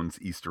Indiana Jones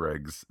Easter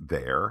eggs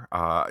there.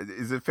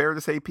 Is it fair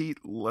to say, Pete,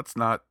 let's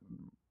not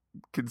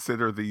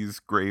consider these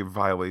grave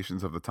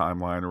violations of the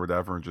timeline or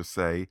whatever and just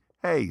say,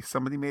 hey,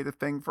 somebody made a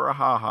thing for a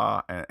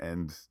haha,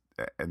 and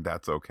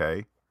that's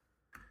okay?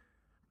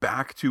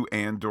 Back to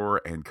Andor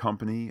and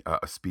company.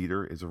 A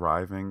speeder is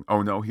arriving.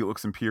 Oh no, he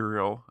looks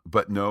Imperial,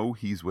 but no,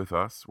 he's with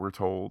us, we're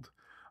told.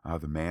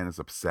 The man is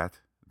upset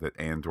that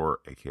Andor,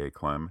 aka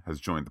Clem, has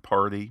joined the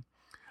party.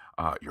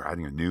 You're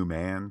adding a new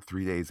man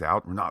 3 days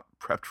out. We're not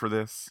prepped for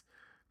this.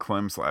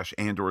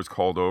 Clem/Andor is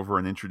called over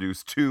and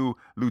introduced to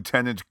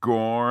Lieutenant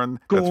Gorn.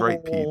 That's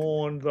right, Pete.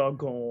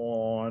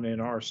 Gorn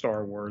in our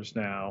Star Wars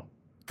now.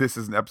 This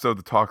is an episode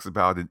that talks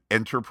about an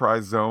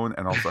Enterprise zone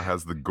and also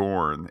has the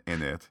Gorn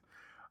in it.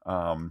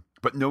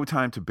 But no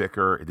time to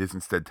bicker. It is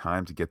instead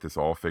time to get this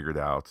all figured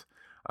out.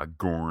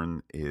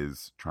 Gorn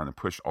is trying to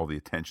push all the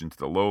attention to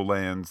the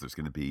lowlands. There's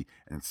going to be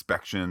an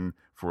inspection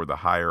for the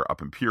higher up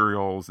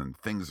Imperials, and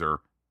things are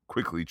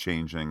quickly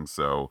changing.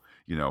 So,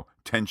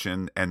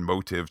 tension and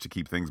motive to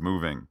keep things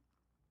moving.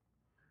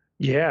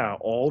 Yeah,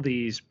 all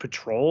these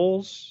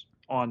patrols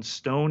on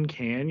Stone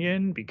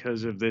Canyon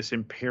because of this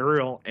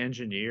Imperial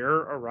engineer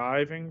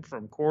arriving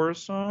from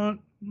Coruscant.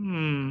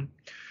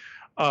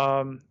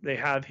 They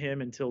have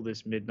him until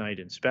this midnight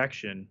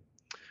inspection.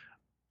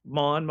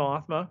 Mon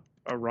Mothma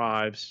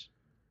arrives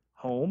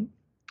home,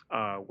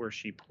 where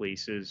she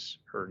places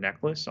her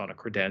necklace on a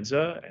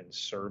credenza, and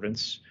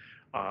servants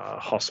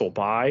hustle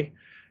by.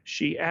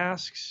 She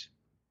asks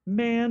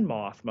Man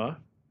Mothma,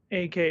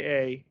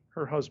 aka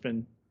her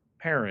husband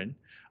Perrin,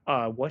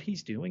 what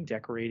he's doing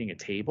decorating a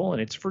table,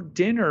 and it's for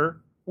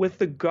dinner with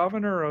the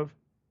governor of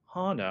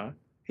Hana,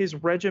 his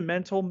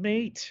regimental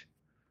mate.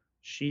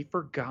 She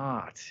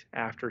forgot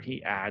after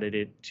he added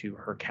it to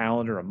her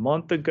calendar a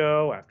month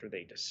ago, after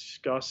they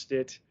discussed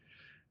it.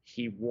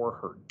 He wore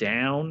her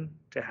down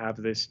to have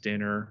this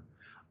dinner.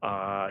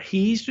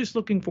 He's just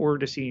looking forward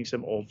to seeing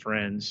some old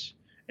friends.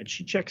 And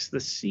she checks the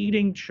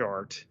seating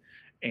chart,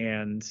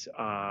 and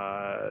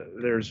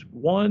there's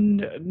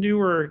one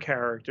newer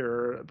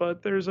character,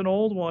 but there's an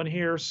old one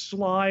here,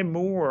 Sly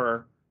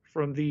Moore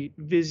from the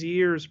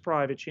Vizier's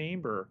private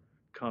chamber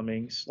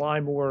coming. Sly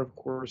Moore, of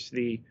course,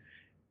 the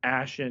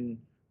ashen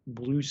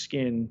blue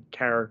skin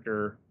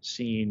character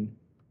seen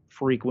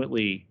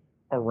frequently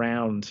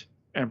around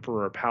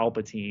Emperor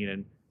Palpatine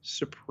and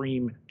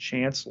Supreme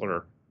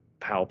Chancellor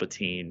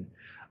Palpatine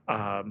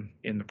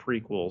in the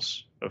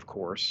prequels, of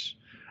course.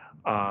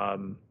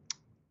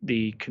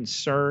 The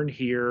concern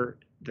here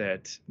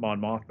that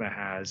Mon Mothma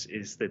has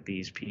is that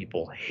these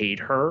people hate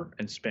her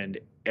and spend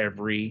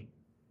every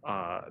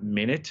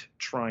minute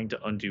trying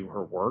to undo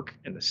her work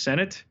in the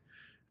Senate.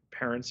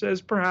 Perrin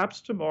says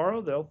perhaps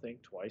tomorrow they'll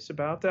think twice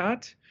about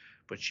that,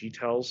 but she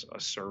tells a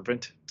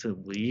servant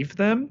to leave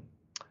them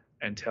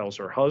and tells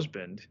her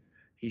husband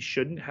he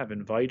shouldn't have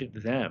invited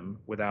them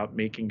without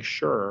making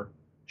sure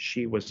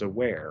she was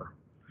aware.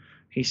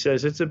 He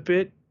says it's a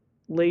bit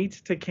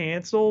late to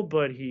cancel,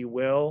 but he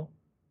will,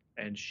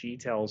 and she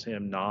tells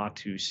him not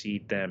to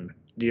seat them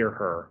near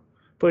her.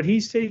 But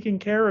he's taking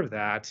care of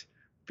that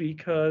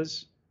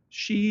because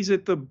she's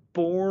at the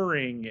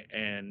boring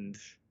end.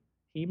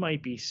 He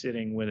might be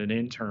sitting with an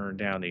intern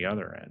down the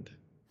other end.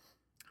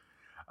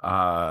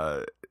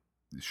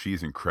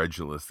 She's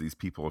incredulous. These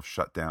people have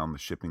shut down the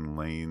shipping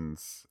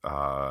lanes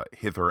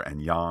hither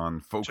and yon.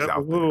 Folks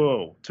out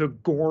there. To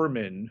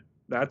Gorman,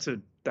 that's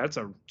a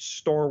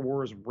Star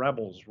Wars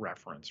Rebels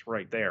reference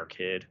right there,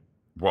 kid.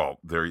 Well,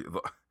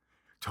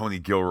 Tony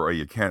Gilroy,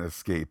 you can't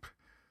escape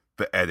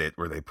the edit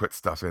where they put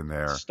stuff in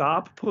there.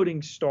 Stop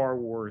putting Star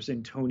Wars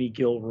in Tony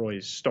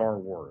Gilroy's Star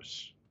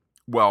Wars.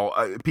 Well,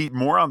 Pete,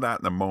 more on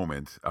that in a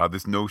moment.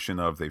 This notion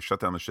of they've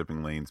shut down the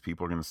shipping lanes,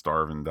 people are going to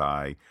starve and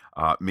die.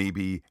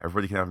 Maybe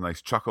everybody can have a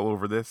nice chuckle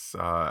over this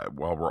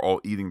while we're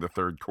all eating the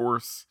third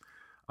course.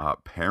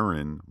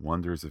 Perrin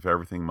wonders if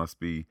everything must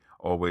be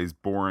always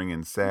boring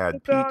and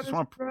sad. Pete, just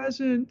want to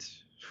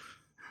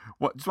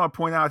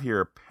point out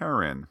here,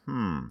 Perrin.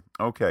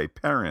 Okay,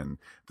 Perrin,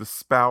 the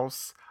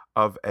spouse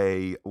of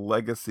a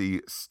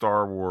legacy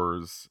Star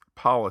Wars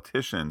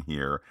politician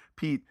here.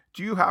 Pete,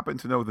 do you happen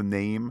to know the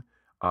name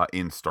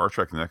in Star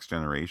Trek The Next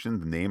Generation,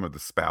 the name of the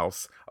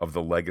spouse of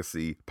the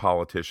legacy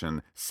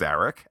politician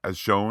Sarek, as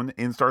shown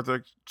in Star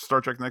Trek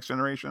The Next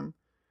Generation?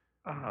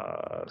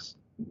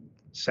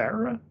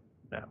 Sarah?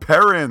 No.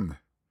 Perrin!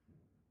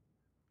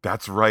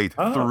 That's right.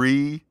 Oh.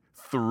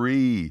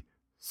 Three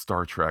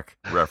Star Trek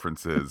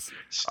references.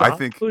 Stop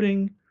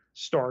putting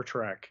Star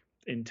Trek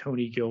in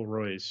Tony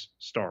Gilroy's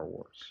Star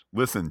Wars.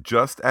 Listen,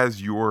 just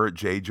as your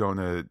J.J.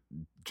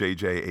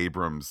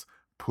 Abrams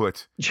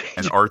put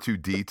an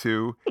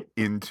R2-D2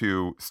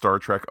 into Star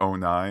Trek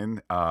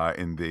 09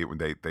 when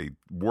they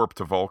warp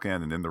to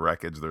Vulcan, and in the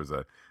wreckage there's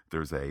an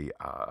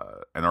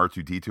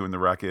R2-D2 in the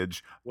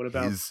wreckage. What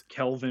about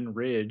Kelvin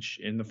Ridge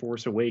in The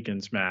Force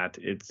Awakens, Matt?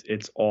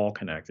 It's all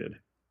connected.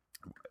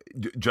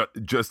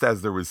 Just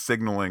as there was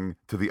signaling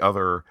to the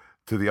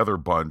other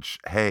bunch,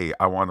 hey,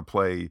 I want to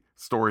play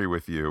story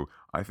with you.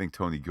 I think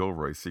Tony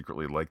Gilroy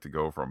secretly liked to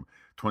go from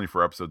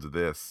 24 episodes of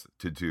this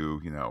to do,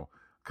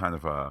 kind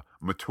of a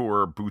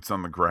mature boots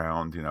on the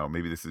ground.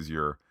 Maybe this is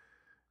your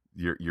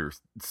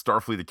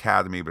Starfleet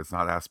Academy, but it's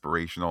not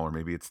aspirational, or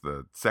maybe it's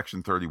the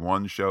Section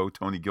 31 show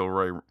Tony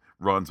Gilroy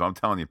runs. I'm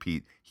telling you,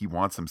 Pete, he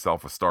wants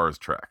himself a Star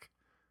Trek.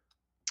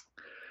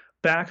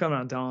 Back on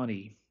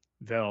Aldhani,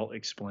 Vel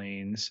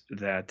explains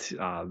that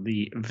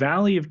the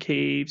Valley of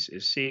Caves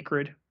is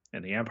sacred,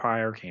 and the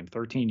Empire came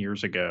 13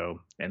 years ago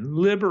and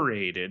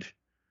liberated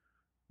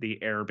the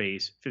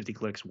airbase 50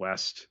 clicks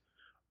west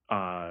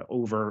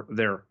over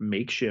their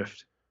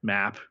makeshift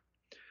map.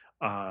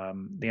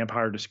 The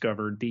Empire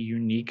discovered the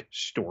unique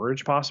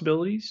storage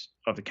possibilities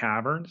of the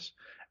caverns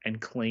and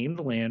claimed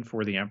the land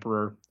for the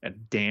Emperor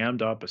and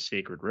dammed up a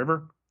sacred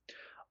river.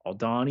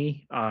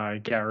 Aldhani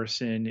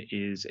garrison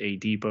is a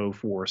depot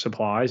for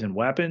supplies and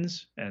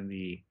weapons and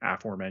the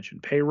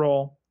aforementioned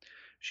payroll.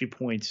 She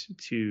points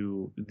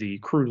to the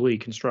crudely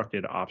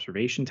constructed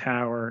observation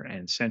tower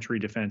and sentry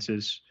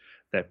defenses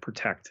that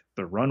protect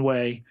the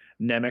runway.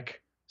 Nemec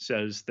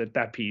says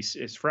that piece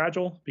is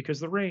fragile because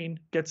the rain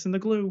gets in the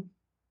glue.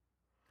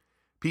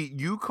 Pete,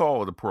 you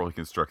call it a poorly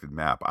constructed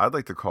map. I'd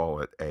like to call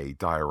it a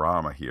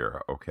diorama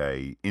here,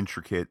 okay?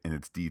 Intricate in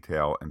its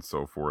detail and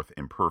so forth,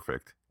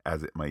 imperfect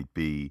as it might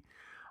be.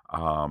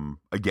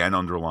 Again,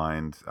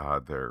 underlined,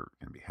 they're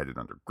going to be headed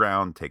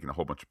underground, taking a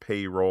whole bunch of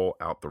payroll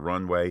out the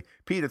runway.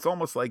 Pete, it's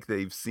almost like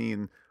they've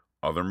seen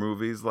other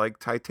movies like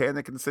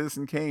Titanic and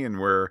Citizen Kane,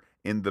 where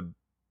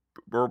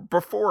or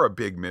before a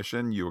big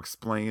mission, you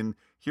explain,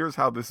 here's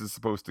how this is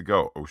supposed to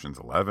go. Ocean's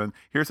 11,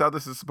 here's how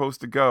this is supposed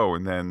to go.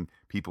 And then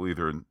people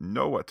either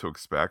know what to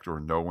expect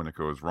or know when it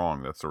goes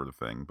wrong, that sort of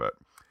thing. But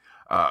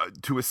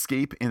to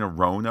escape in a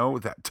Rono,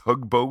 that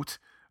tugboat,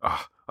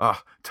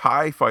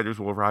 TIE fighters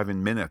will arrive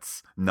in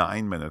minutes,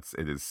 9 minutes,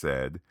 it is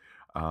said.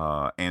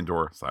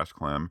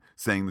 Andor/Clem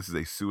saying this is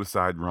a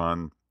suicide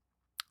run.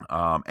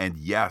 And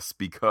yes,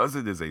 because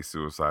it is a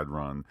suicide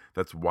run,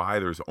 that's why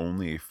there's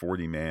only a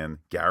 40-man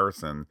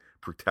garrison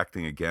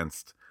protecting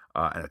against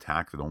an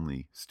attack that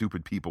only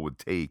stupid people would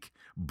take.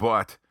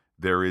 But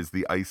there is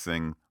the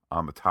icing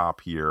on the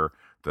top here,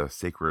 the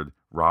sacred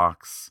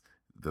rocks,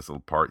 this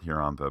little part here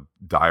on the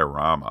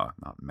diorama,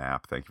 not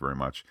map, thank you very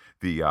much.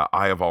 The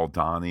Eye of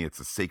Aldhani, it's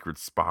a sacred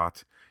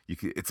spot.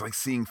 It's like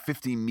seeing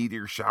 50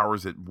 meteor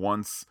showers at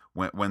once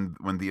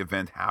when the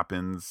event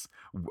happens,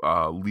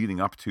 leading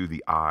up to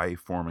the eye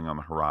forming on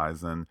the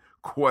horizon.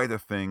 Quite a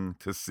thing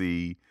to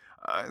see.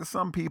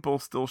 Some people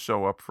still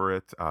show up for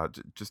it,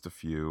 just a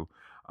few.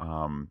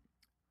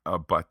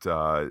 But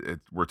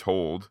we're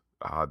told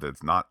that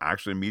it's not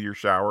actually a meteor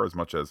shower as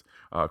much as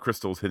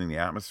crystals hitting the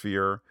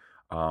atmosphere.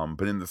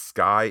 But in the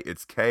sky,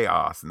 it's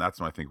chaos. And that's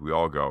when I think we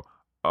all go,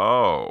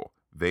 oh,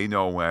 they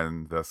know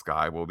when the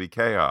sky will be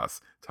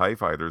chaos. TIE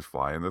fighters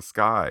fly in the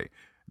sky.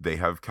 They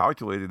have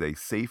calculated a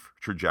safe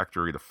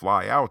trajectory to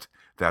fly out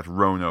that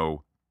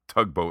Rono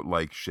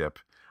tugboat-like ship.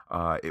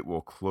 It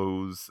will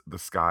close the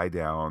sky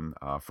down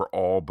for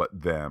all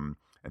but them,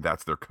 and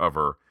that's their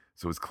cover.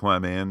 So is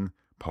Clem in?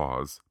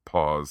 Pause.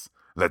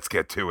 Let's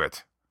get to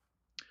it.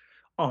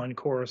 On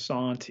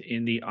Coruscant,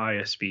 in the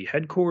ISB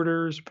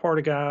headquarters,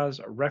 Partagaz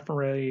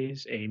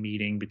referees a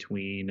meeting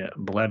between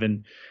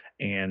Blevin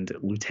and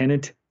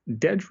Lieutenant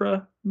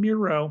Dedra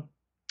Miro,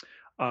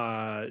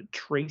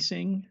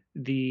 tracing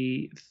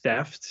the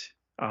theft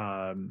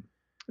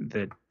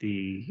that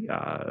the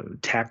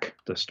tech,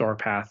 the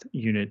Starpath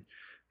unit,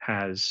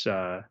 has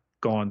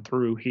gone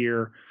through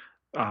here.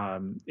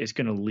 Is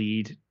going to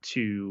lead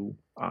to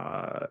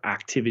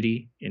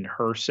activity in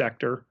her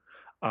sector.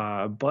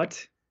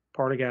 But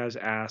Partagaz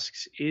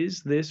asks,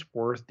 is this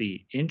worth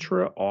the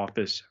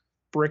intra-office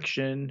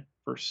friction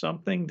for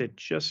something that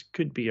just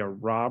could be a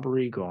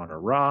robbery gone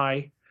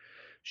awry?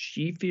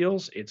 She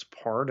feels it's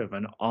part of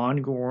an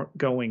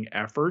ongoing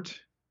effort,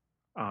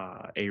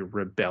 a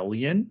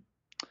rebellion.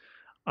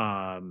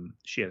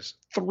 She has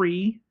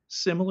 3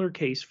 similar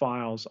case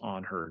files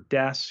on her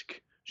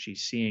desk.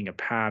 She's seeing a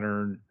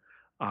pattern.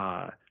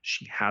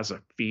 She has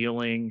a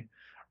feeling,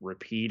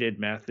 repeated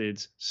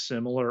methods,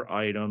 similar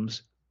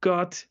items,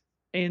 gut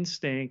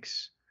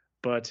instincts,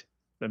 but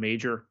the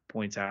Major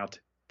points out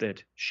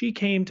that she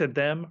came to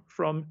them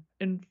from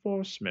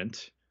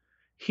enforcement.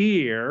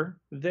 Here,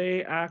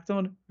 they act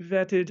on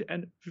vetted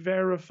and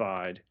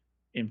verified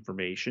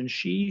information.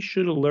 She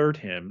should alert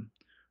him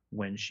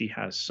when she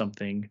has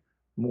something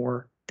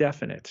more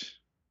definite.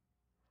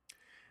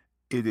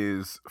 It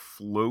is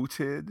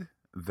floated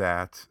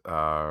that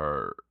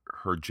her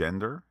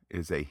gender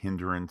is a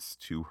hindrance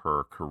to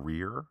her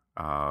career.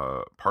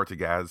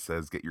 Partagaz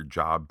says, get your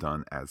job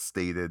done as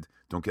stated.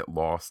 Don't get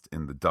lost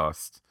in the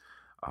dust.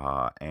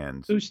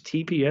 And those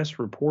TPS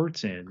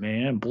reports in,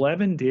 man.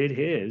 Blevin did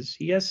his.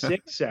 He has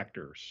 6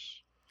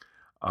 sectors.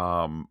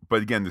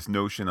 But again, this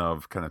notion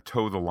of kind of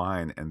toe the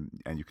line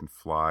and you can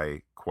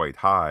fly quite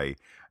high.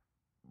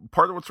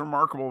 Part of what's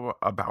remarkable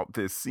about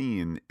this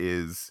scene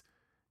is,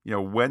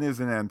 when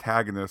is an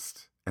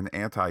antagonist an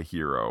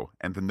anti-hero?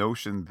 And the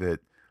notion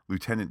that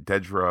Lieutenant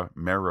Dedra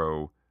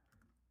Mero,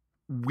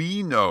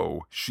 we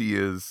know she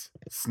is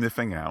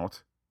sniffing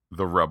out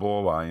the rebel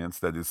alliance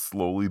that is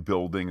slowly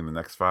building in the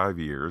next 5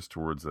 years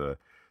towards a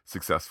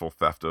successful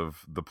theft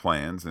of the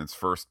plans and its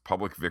first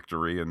public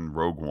victory in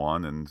Rogue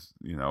One, and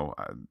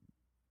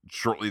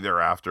shortly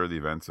thereafter the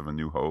events of A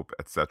New Hope,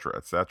 etc.,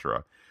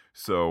 etc.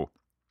 So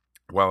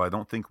while I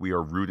don't think we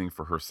are rooting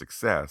for her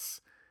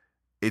success,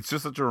 it's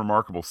just such a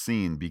remarkable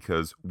scene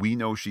because we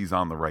know she's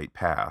on the right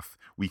path.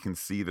 We can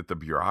see that the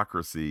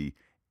bureaucracy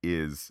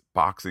is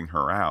boxing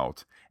her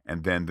out,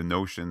 and then the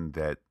notion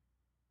that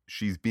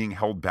she's being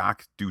held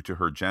back due to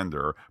her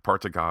gender.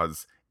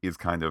 Partagaz is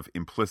kind of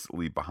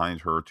implicitly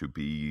behind her to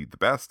be the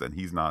best, and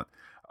he's not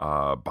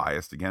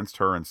biased against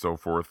her and so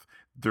forth.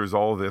 There's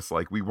all this,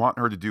 like, we want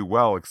her to do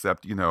well,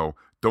 except,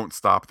 don't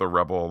stop the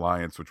Rebel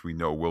Alliance, which we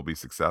know will be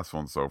successful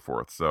and so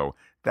forth. So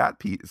that,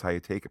 Pete, is how you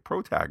take a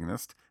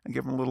protagonist and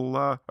give him a little,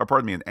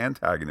 an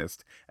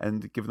antagonist,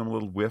 and give them a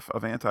little whiff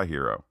of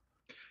anti-hero.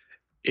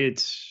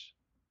 It's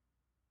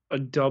a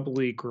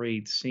doubly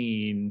great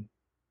scene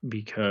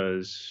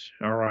because,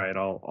 all right,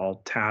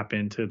 I'll tap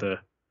into the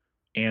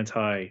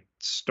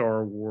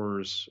anti-Star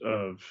Wars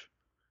of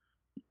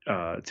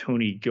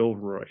Tony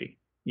Gilroy.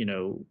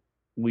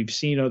 We've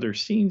seen other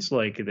scenes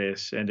like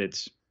this, and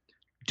it's,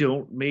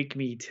 don't make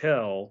me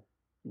tell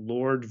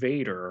Lord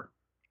Vader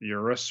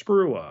you're a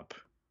screw up.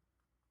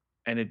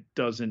 and it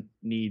doesn't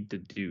need to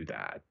do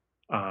that.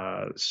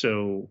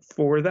 So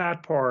for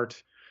that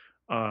part,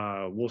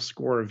 we'll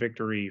score a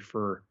victory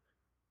for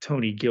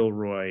Tony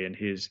Gilroy and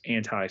his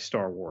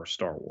anti-Star Wars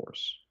Star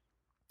Wars.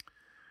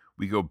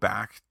 We go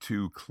back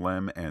to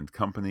Clem and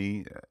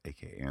company,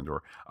 aka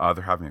Andor.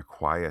 They're having a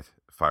quiet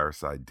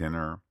fireside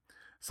dinner.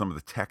 Some of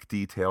the tech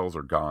details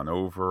are gone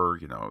over.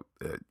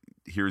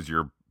 Here's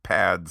your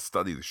pad,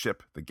 study the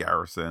ship, the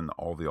garrison,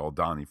 all the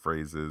Aldhani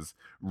phrases.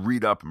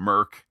 Read up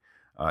Merc,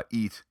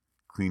 eat,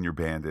 clean your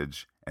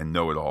bandage, and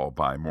know it all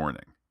by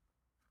morning.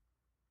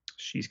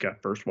 She's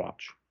got first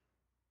watch.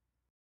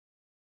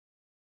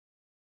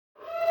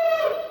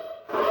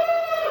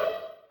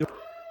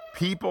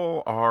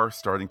 People are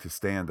starting to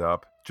stand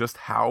up. Just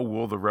how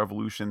will the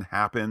revolution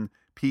happen?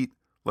 Pete,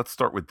 let's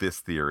start with this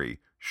theory.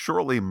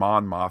 Surely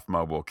Mon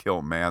Mothma will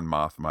kill Man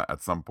Mothma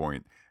at some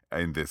point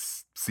in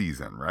this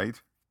season,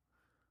 right?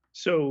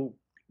 So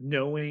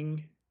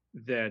knowing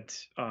that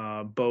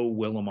Bo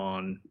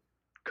Willimon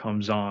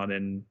comes on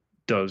and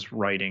does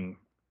writing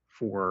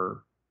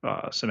for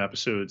some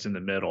episodes in the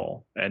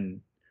middle,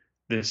 and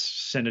this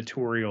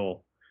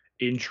senatorial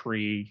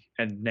intrigue,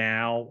 and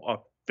now a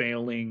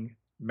failing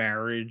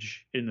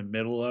marriage in the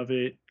middle of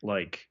it,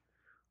 like,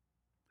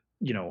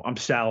 I'm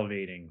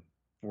salivating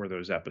for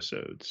those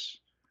episodes.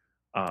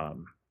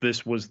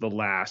 This was the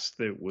last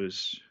that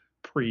was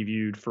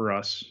previewed for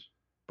us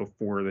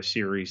before the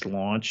series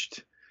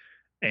launched,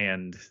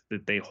 and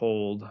that they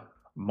hold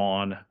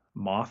Mon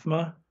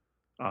Mothma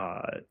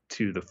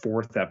to the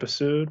fourth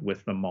episode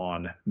with the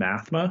Mon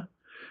Mathma.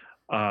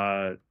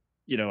 I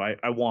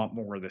want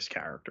more of this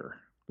character.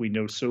 We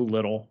know so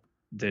little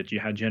that you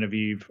had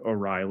Genevieve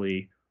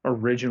O'Reilly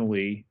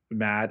originally,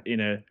 Matt, in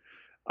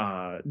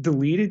a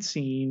deleted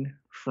scene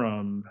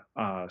from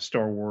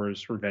Star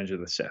Wars Revenge of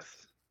the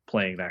Sith,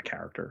 playing that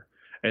character.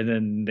 And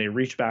then they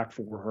reach back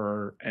for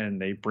her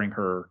and they bring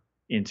her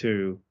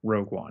into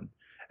Rogue One.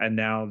 And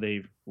now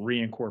they've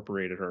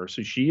reincorporated her.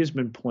 So she has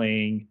been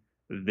playing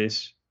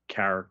this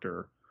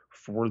character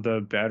for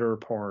the better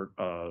part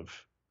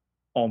of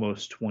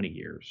almost 20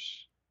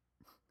 years.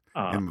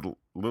 In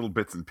little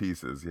bits and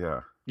pieces,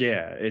 yeah.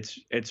 Yeah,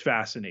 it's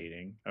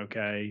fascinating.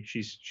 Okay.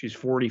 She's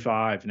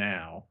 45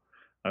 now.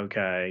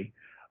 Okay.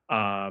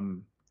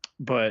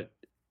 But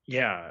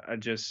yeah, I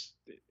just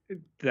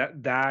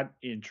that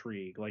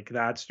intrigue, like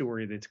that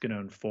story that's going to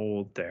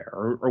unfold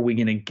there. Are we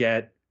going to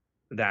get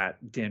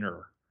that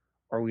dinner?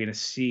 Are we going to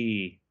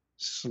see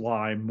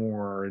Sly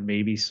Moore and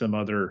maybe some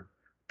other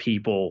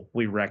people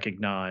we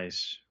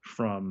recognize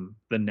from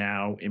the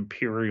now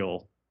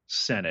Imperial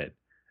Senate,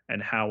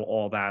 and how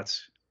all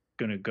that's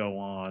going to go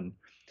on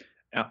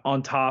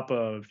top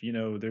of,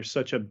 there's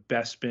such a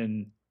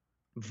Bespin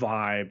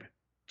vibe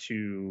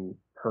to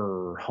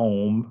her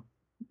home.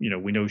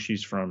 We know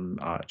she's from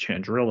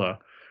Chandrilla,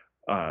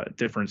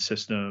 different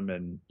system,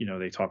 and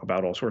they talk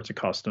about all sorts of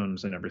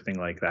customs and everything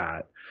like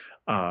that.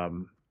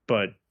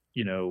 But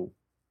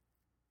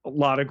a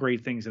lot of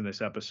great things in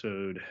this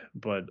episode,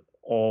 but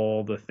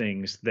all the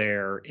things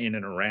there in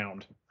and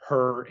around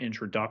her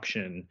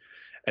introduction,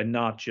 and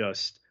not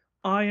just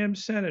I am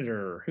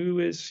Senator who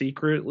is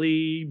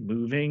secretly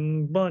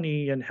moving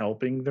money and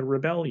helping the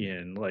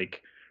rebellion.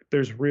 Like,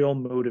 there's real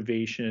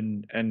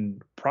motivation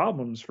and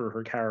problems for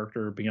her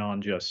character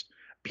beyond just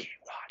being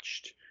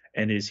watched.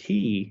 And is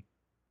he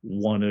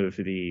one of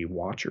the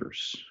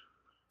watchers?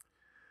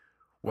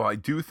 Well, I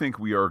do think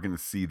we are going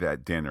to see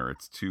that dinner.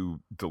 It's too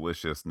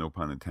delicious, no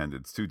pun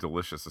intended. It's too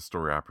delicious a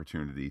story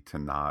opportunity to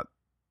not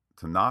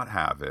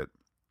have it.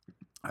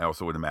 I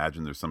also would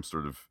imagine there's some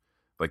sort of,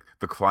 like,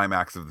 the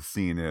climax of the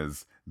scene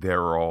is there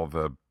are all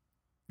the,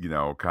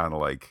 kind of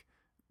like,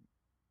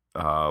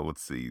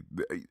 let's see,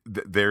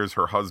 there's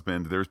her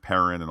husband, there's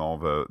Perrin, and all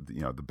the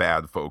the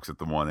bad folks at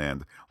the one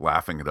end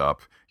laughing it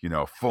up,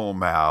 full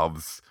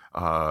mouths,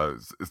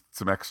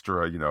 some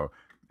extra,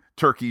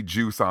 turkey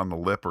juice on the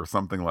lip or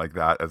something like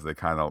that, as they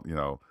kind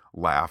of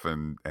laugh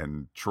and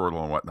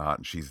chortle and whatnot,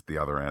 and she's at the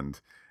other end,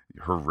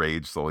 her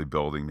rage slowly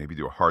building, maybe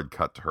do a hard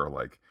cut to her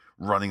like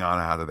running on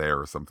out of there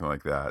or something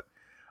like that.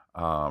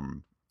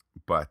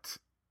 But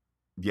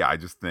yeah, I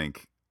just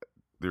think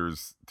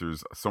there's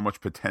so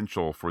much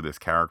potential for this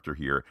character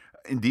here.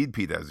 Indeed,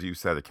 Pete, as you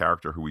said, a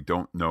character who we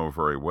don't know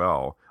very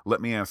well.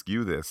 Let me ask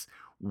you this: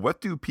 what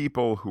do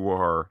people who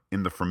are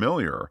in the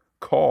familiar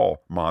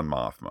call Mon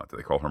Mothma? Do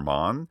they call her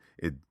Mon?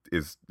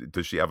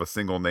 Does she have a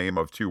single name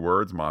of two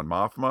words, Mon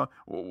Mothma?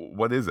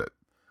 What is it?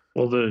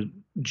 Well, the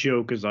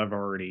joke, as I've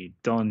already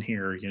done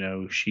here,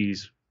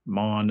 she's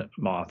Mon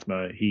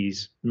Mothma,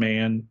 he's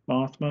Man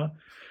Mothma.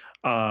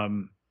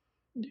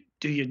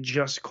 Do you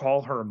just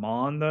call her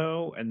Mon,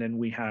 though? And then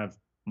we have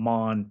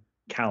Mon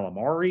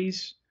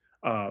Calamaris,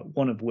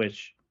 one of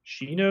which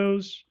she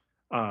knows,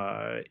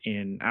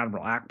 in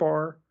Admiral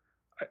Akbar.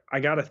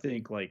 I got to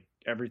think, like,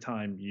 every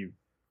time you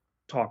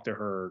talk to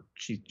her,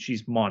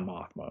 she's Mon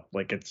Mothma.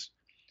 Like, it's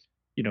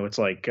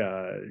like,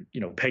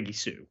 Peggy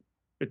Sue.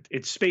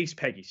 It's Space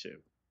Peggy Sue.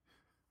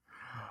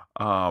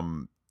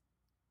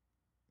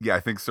 Yeah, I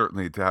think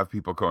certainly to have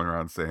people going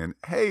around saying,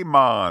 "Hey,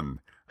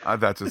 Mon,"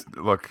 That just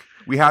look.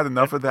 We had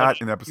enough As of that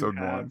much in you episode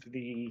have one.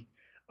 the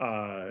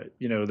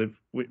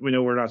we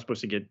know we're not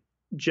supposed to get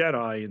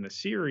Jedi in the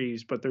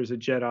series, but there's a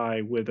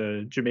Jedi with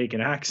a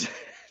Jamaican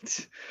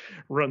accent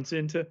runs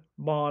into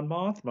Mon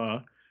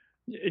Mothma.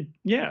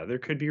 Yeah, there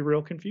could be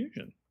real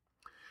confusion.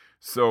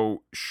 So Or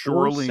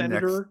surely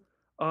next.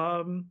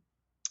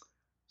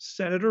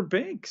 Senator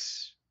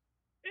Binks.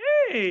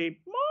 Hey,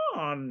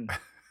 Mon.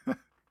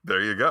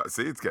 There you go.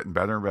 See, it's getting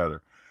better and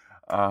better.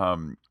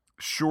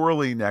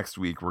 Surely next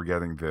week we're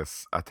getting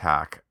this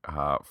attack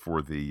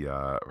for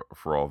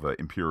all the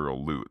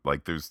Imperial loot.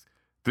 Like there's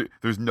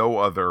no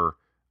other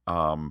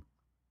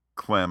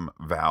Clem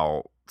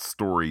Val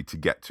story to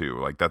get to.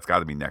 Like that's got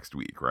to be next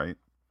week, right?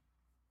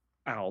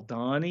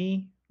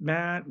 Aldhani,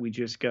 Matt. We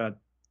just got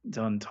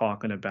done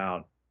talking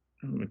about.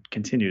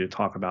 Continue to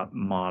talk about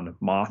Mon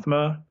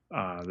Mothma.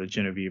 The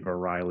Genevieve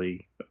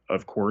O'Reilly,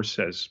 of course,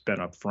 has been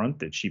upfront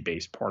that she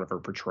based part of her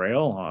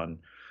portrayal on,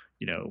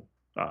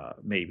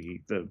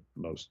 maybe the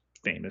most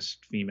famous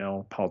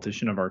female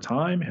politician of our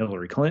time,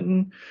 Hillary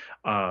Clinton.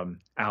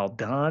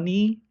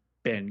 Aldhani,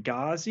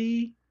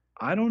 Benghazi.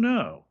 I don't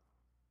know.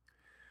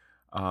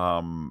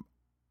 I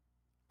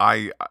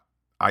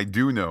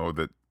do know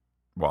that.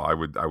 Well,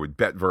 I would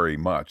bet very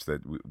much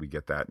that we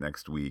get that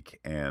next week,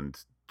 and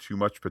too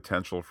much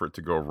potential for it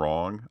to go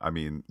wrong. I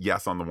mean,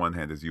 yes, on the one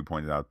hand, as you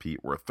pointed out,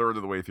 Pete, we're a third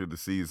of the way through the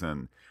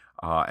season,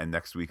 and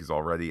next week is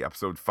already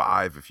episode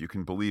 5, if you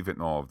can believe it,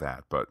 and all of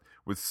that. But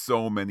with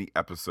so many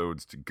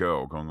episodes to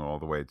go, going all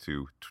the way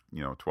to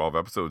 12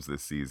 episodes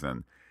this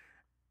season,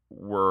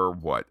 we're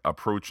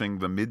approaching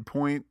the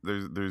midpoint.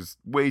 There's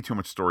way too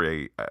much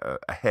story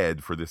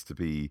ahead for this to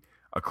be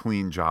a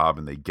clean job,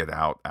 and they get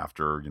out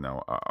after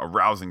a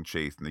rousing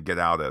chase, and they get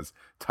out as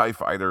TIE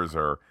fighters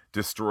are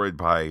destroyed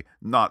by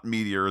not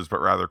meteors but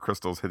rather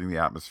crystals hitting the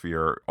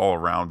atmosphere all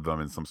around them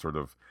in some sort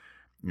of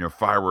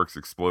fireworks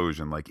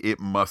explosion. Like, it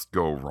must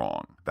go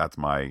wrong. That's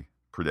my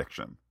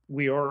prediction.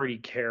 We already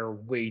care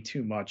way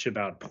too much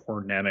about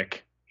poor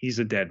Nemec. He's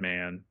a dead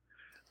man.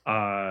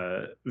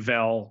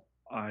 Vel,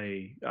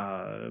 I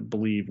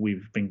believe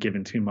we've been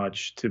given too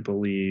much to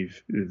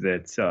believe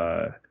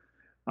that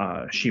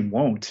she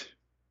won't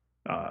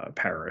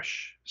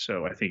perish.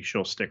 So I think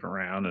she'll stick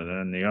around. And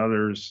then the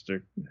others,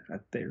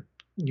 their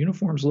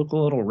uniforms look a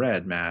little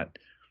red, Matt.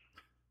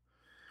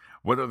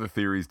 What other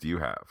theories do you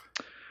have?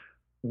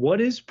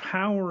 What is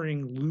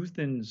powering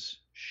Luthen's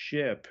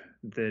ship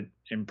that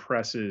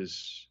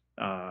impresses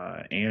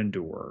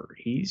Andor?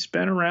 He's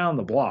been around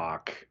the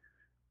block,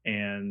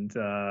 and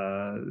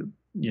the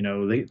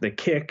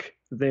kick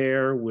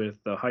there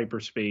with the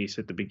hyperspace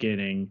at the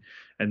beginning,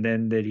 and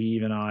then that he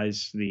even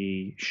eyes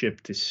the ship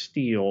to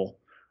steal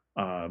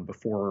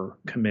before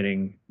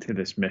committing to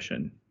this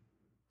mission.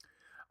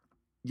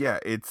 Yeah,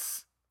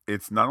 it's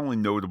not only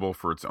notable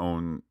for its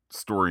own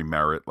story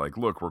merit, like,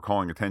 look, we're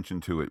calling attention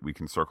to it, we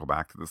can circle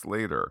back to this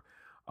later,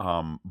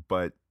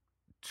 but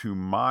to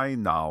my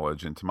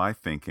knowledge and to my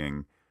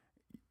thinking,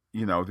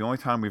 the only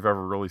time we've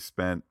ever really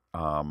spent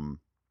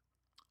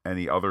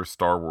any other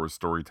Star Wars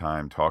story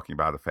time talking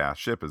about a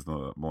fast ship is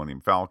the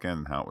Millennium Falcon,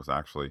 and how it was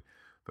actually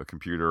the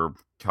computer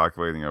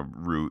calculating a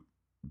route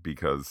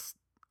because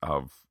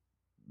of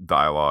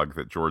dialogue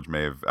that George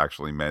may have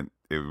actually meant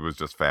it was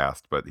just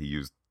fast, but he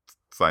used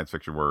science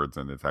fiction words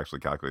and it's actually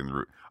calculating the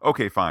route.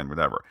 Okay, fine,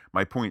 whatever.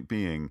 My point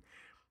being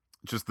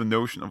just the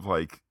notion of,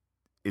 like,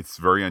 it's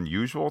very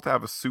unusual to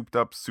have a souped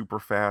up super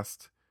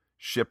fast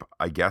ship,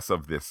 I guess,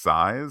 of this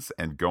size,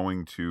 and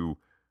going to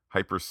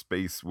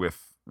hyperspace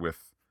with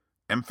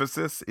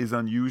emphasis is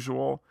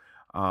unusual.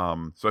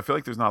 So I feel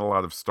like there's not a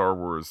lot of Star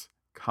Wars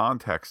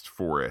context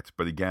for it,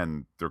 but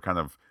again, they're kind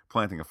of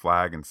planting a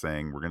flag and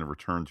saying we're going to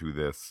return to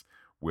this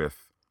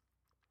with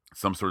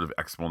some sort of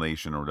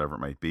explanation or whatever it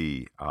might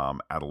be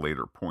at a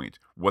later point.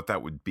 What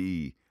that would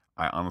be,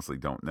 I honestly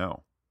don't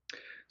know.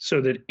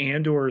 So that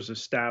Andor is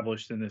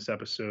established in this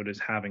episode as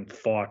having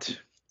fought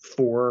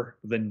for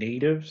the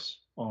natives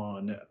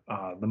on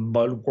the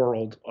mud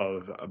world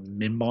of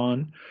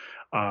Mimban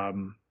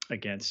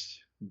against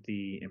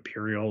the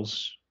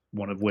Imperials,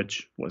 one of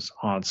which was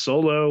Han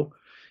Solo,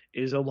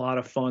 is a lot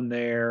of fun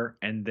there.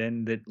 And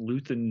then that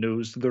Luthen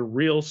knows the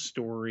real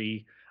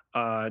story.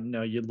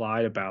 No, you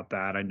lied about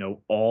that. I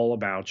know all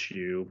about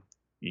you.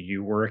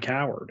 You were a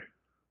coward.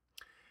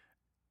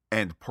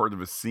 And part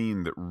of a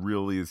scene that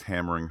really is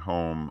hammering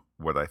home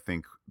what I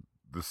think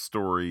the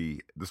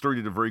story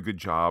did a very good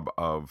job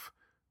of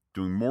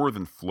doing more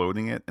than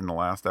floating it in the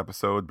last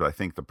episode, but I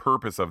think the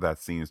purpose of that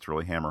scene is to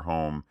really hammer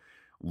home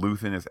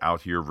Luthen is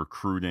out here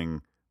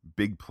recruiting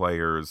big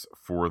players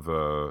for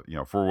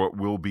for what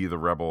will be the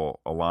Rebel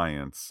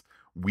Alliance.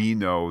 We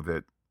know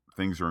that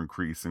things are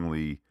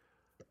increasingly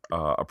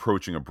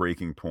approaching a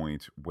breaking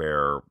point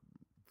where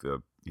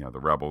the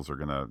rebels are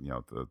gonna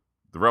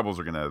the rebels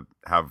are gonna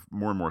have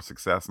more and more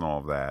success and all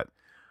of that.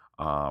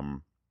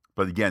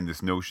 But again,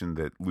 this notion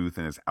that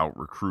Luthen is out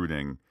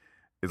recruiting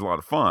is a lot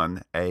of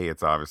fun.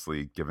 It's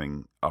obviously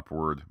giving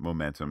upward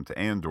momentum to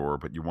Andor,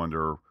 but you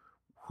wonder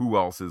who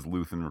else is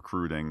Luthen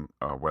recruiting,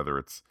 whether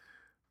it's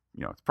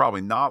it's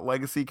probably not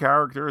legacy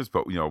characters,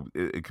 but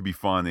it could be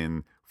fun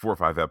in 4 or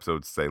 5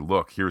 episodes to say,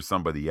 look, here's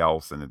somebody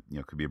else, and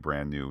it could be a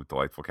brand new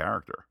delightful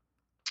character.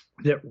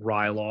 That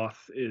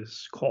Ryloth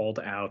is called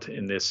out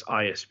in this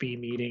ISB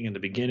meeting in the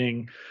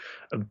beginning,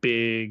 a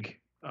big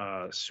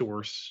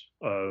source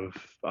of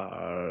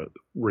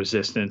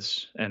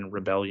resistance and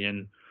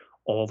rebellion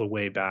all the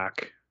way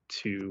back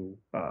to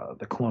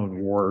the Clone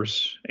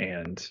Wars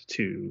and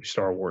to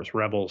Star Wars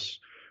Rebels.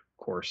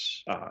 Of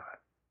course,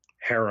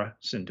 Hera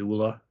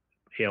Syndulla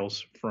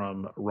hails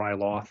from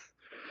Ryloth.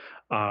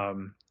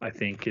 I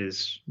think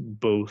is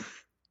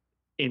both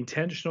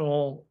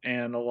intentional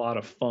and a lot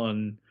of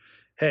fun.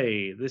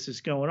 Hey, this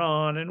is going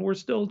on, and we're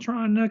still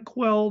trying to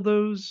quell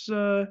those,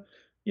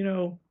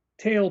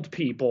 tailed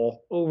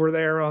people over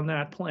there on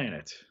that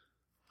planet.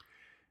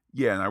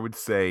 Yeah, and I would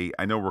say,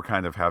 I know we're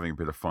kind of having a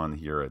bit of fun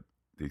here at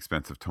the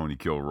expense of Tony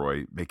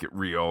Gilroy. Make it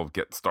real,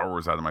 get Star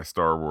Wars out of my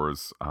Star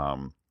Wars,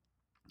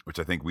 which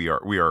I think we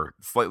are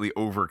slightly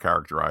over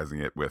characterizing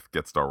it with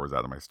get Star Wars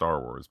out of my Star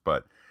Wars.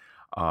 But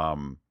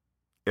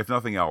if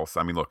nothing else,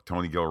 I mean, look,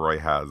 Tony Gilroy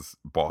has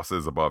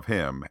bosses above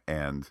him,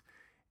 and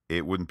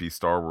it wouldn't be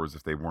Star Wars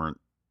if they weren't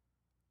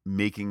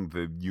making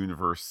the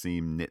universe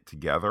seem knit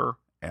together.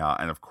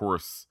 And of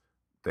course,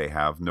 they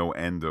have no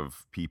end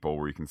of people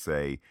where you can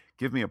say,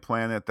 give me a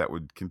planet that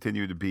would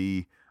continue to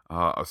be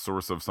a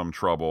source of some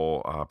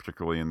trouble,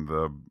 particularly in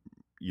the,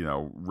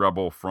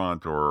 rebel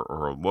front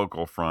or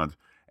local front.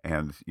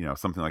 And,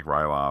 something like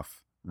Ryloth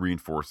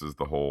reinforces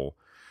the whole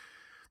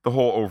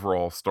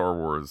overall Star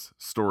Wars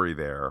story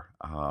there.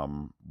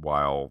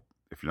 While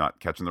if you're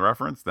not catching the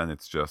reference, then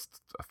it's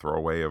just a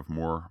throwaway of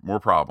more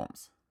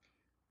problems.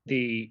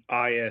 The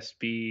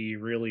ISB,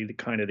 really the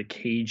kind of the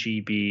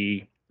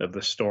KGB of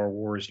the Star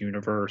Wars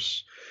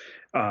universe,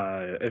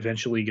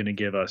 eventually going to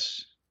give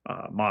us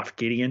Moff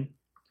Gideon,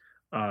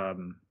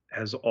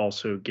 has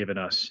also given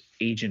us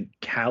Agent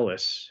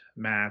Callus.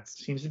 Matt,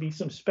 seems to be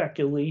some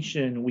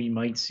speculation we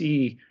might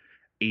see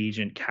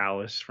Agent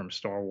Callus from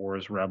Star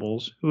Wars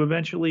Rebels, who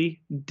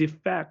eventually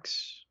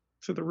defects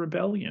to the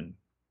rebellion.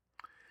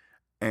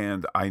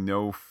 And I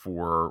know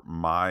for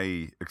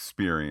my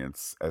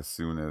experience, as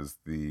soon as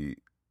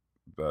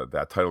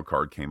that title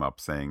card came up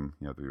saying,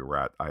 that we were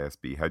at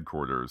ISB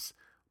headquarters,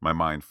 my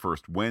mind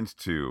first went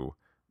to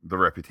the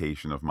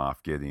reputation of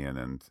Moff Gideon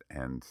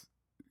and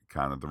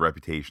kind of the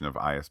reputation of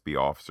ISB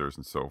officers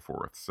and so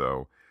forth.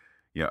 So,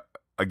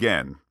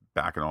 again,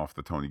 backing off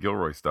the Tony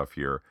Gilroy stuff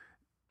here,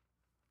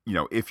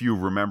 if you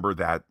remember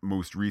that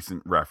most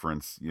recent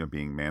reference,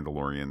 being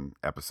Mandalorian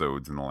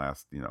episodes in the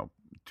last,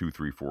 2,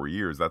 3, 4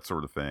 years, that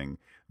sort of thing,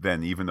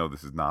 then even though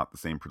this is not the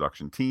same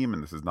production team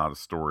and this is not a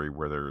story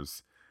where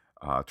there's,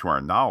 to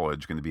our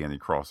knowledge, going to be any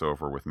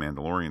crossover with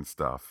Mandalorian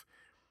stuff,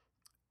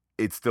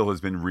 it still has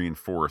been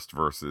reinforced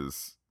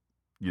versus,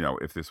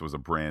 if this was a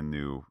brand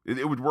new,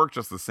 it would work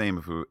just the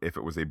same if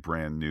it was a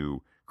brand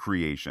new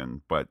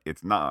creation, but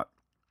it's not.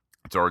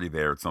 It's already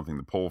there. It's something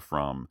to pull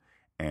from,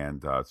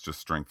 and it's just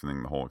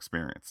strengthening the whole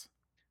experience.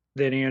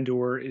 That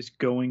Andor is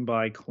going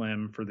by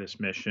Clem for this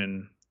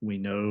mission. We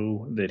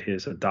know that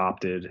his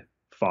adopted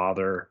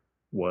father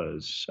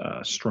was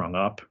strung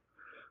up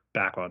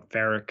back on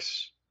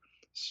Ferrix.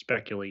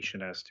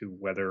 Speculation as to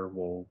whether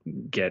we'll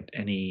get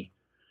any,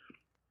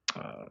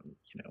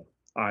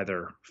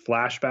 either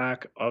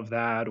flashback of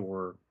that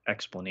or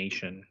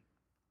explanation.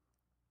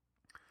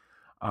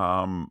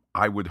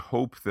 I would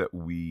hope that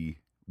we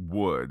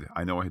would.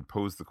 I know I had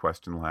posed the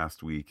question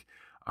last week.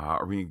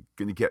 Are we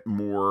going to get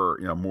more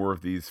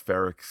of these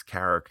Ferrix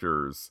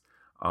characters?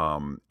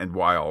 And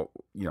while,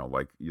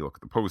 like you look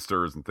at the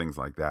posters and things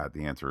like that,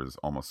 the answer is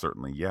almost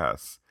certainly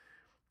yes.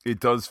 It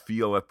does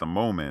feel at the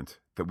moment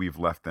that we've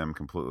left them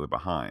completely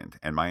behind.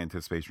 And my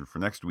anticipation for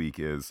next week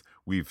is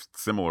we've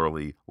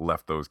similarly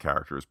left those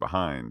characters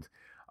behind.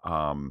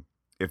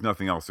 If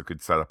nothing else, it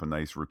could set up a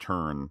nice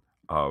return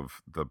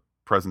of the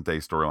present day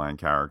storyline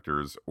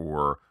characters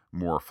or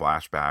more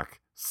flashback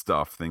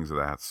stuff, things of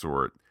that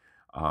sort.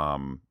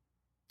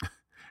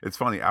 It's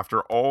funny,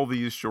 after all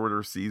these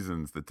shorter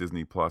seasons that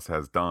Disney Plus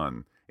has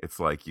done, it's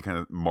like you kind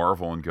of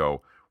marvel and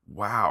go,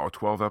 wow,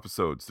 12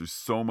 episodes. There's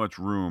so much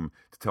room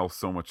to tell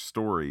so much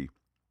story.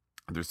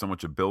 There's so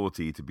much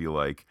ability to be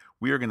like,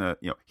 we are going to,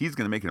 he's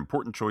going to make an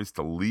important choice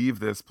to leave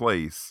this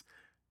place,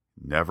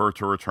 never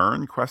to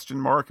return, ?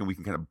 And we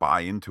can kind of buy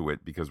into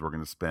it because we're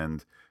going to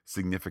spend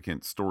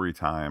significant story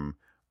time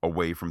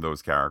away from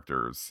those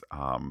characters.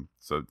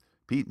 So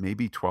Pete,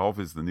 maybe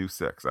 12 is the new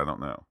 6. I don't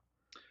know.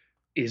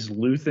 Is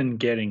Luthen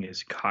getting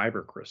his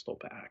Kyber crystal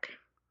back?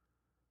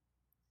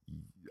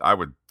 I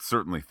would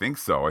certainly think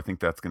so. I think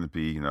that's going to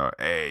be,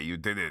 hey, you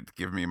did it.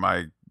 Give me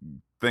my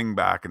thing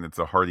back. And it's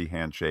a hearty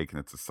handshake and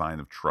it's a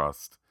sign of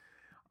trust,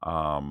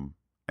 and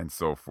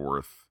so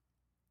forth.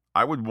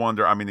 I would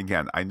wonder, I mean,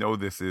 again, I know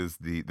this is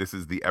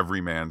the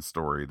everyman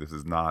story. This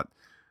is not,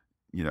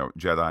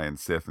 Jedi and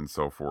Sith and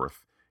so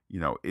forth.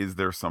 Is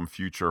there some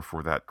future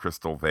for that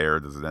crystal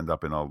there? Does it end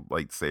up in a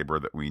lightsaber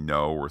that we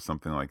know or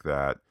something like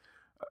that?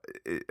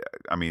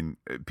 I mean,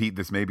 Pete,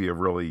 this may be a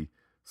really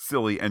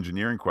silly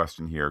engineering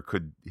question here.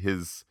 Could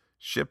his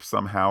ship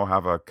somehow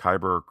have a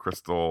kyber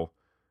crystal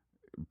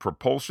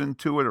propulsion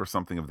to it or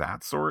something of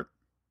that sort?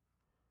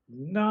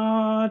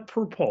 Not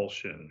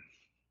propulsion.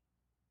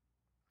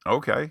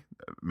 Okay,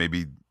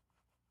 maybe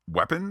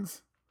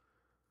weapons.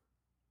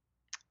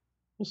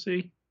 We'll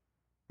see.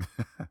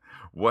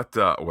 What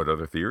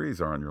other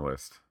theories are on your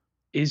list?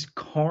 Is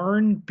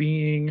Karn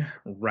being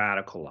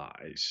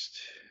radicalized?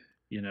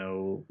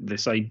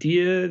 This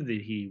idea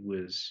that he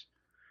was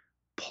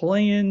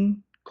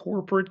playing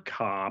corporate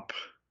cop,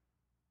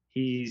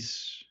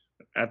 he's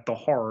at the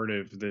heart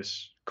of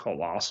this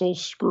colossal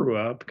screw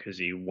up because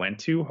he went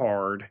too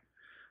hard.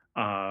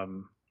 All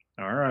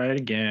right,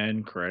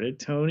 again, credit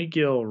Tony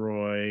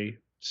Gilroy.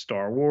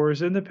 Star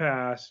Wars in the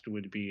past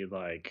would be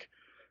like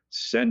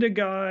send a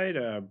guy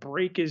to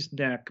break his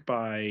neck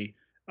by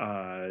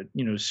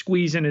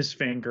squeezing his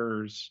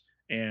fingers,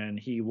 and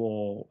he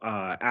will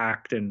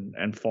act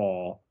and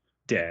fall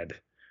dead.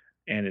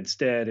 And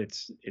instead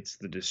it's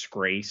the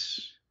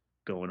disgrace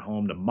going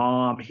home to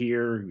mom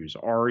here, who's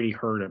already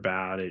heard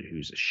about it,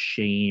 who's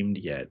ashamed,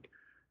 yet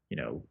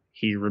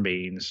he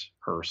remains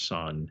her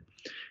son.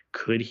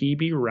 Could he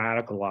be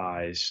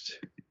radicalized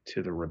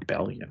to the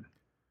rebellion?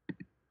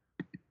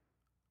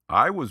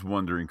 I was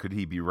wondering, could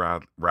he be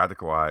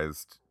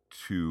radicalized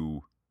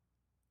to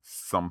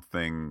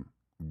something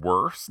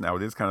worse? Now,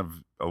 it is kind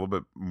of a little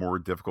bit more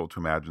difficult to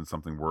imagine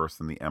something worse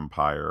than the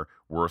Empire,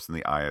 worse than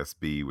the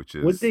ISB, which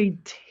Would is. they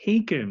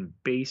take him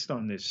based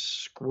on this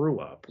screw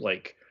up?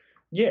 Like,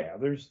 yeah,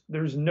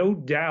 there's no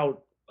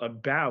doubt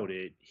about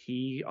it.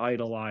 He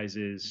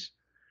idolizes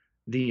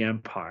the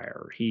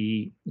Empire.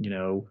 He,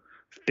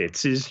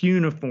 fits his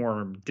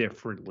uniform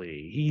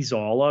differently. He's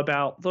all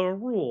about the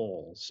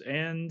rules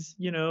and,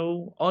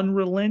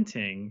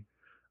 unrelenting.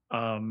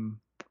 Um,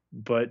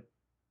 but,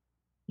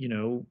 you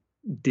know,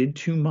 did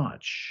too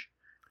much.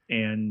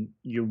 And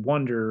you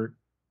wonder,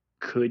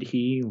 could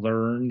he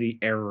learn the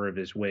error of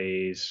his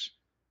ways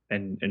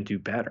and do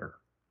better?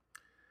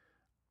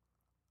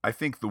 I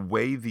think the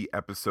way the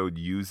episode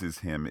uses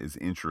him is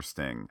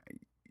interesting.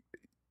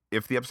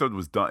 If the episode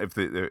was done, if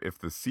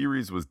the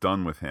series was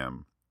done with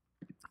him,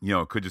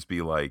 it could just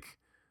be like,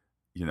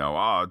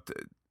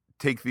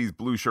 take these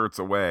blue shirts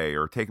away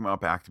or take him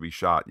out back to be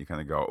shot. And you kind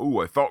of go,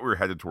 oh, I thought we were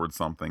headed towards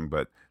something,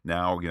 but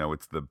now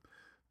it's the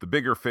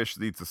bigger fish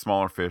that eats the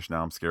smaller fish.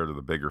 Now I'm scared of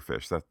the bigger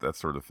fish. That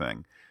sort of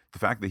thing. The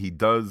fact that he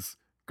does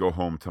go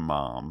home to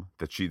mom,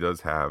 that she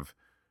does have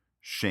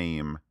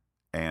shame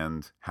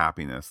and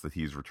happiness that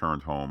he's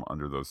returned home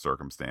under those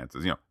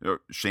circumstances.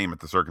 Shame at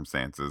the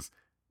circumstances,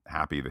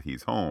 happy that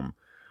he's home.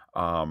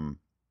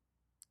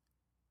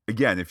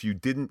 Again, if you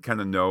didn't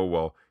kind of know,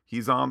 well,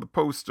 he's on the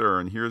poster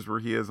and here's where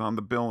he is on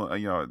the bill,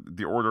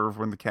 the order of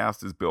when the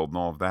cast is billed and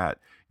all of that,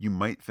 you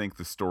might think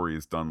the story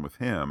is done with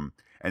him.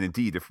 And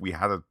indeed, if we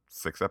had a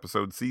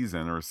 6-episode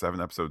season or a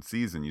 7-episode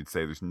season, you'd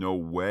say there's no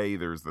way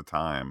there's the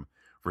time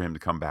for him to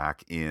come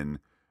back in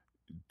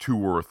 2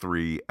 or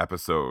 3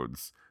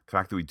 episodes. The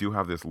fact that we do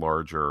have this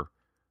larger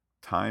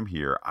time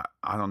here,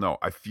 I don't know.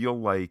 I feel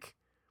like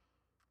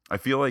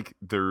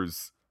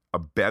there's a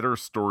better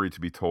story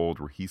to be told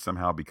where he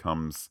somehow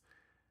becomes,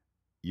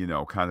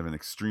 kind of an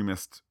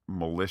extremist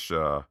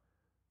militia,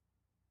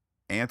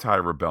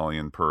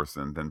 anti-rebellion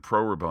person than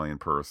pro-rebellion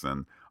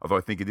person. Although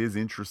I think it is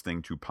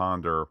interesting to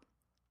ponder,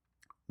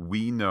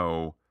 we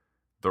know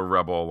the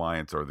Rebel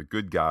Alliance are the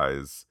good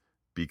guys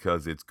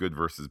because it's good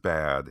versus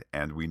bad,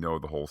 and we know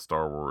the whole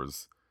Star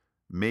Wars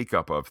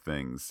makeup of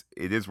things.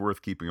 It is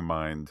worth keeping in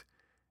mind,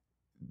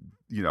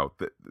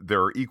 that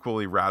there are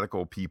equally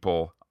radical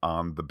people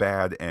on the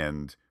bad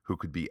end who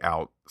could be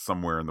out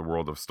somewhere in the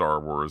world of Star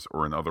Wars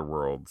or in other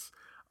worlds,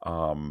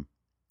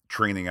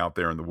 training out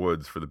there in the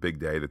woods for the big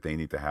day that they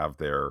need to have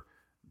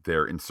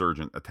their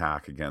insurgent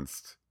attack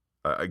against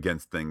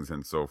things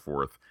and so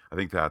forth. I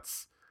think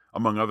that's,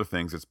 among other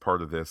things, it's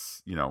part of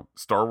this.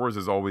 Star Wars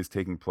is always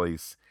taking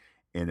place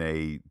in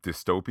a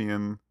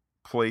dystopian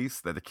place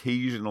that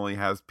occasionally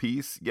has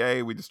peace.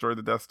 Yay, we destroyed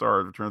the Death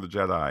Star, Return of the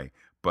Jedi.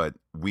 But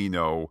we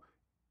know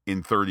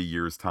in 30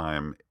 years'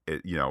 time,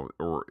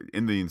 or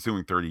in the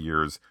ensuing 30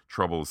 years,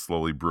 trouble is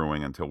slowly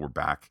brewing until we're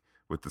back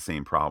with the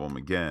same problem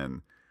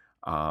again.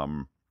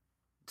 So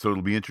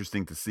it'll be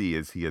interesting to see,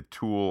 is he a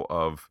tool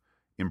of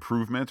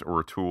improvement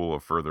or a tool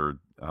of further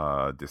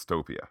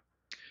dystopia?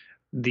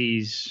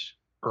 These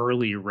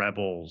early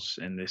rebels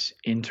and this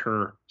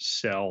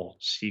inter-cell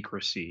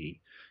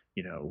secrecy,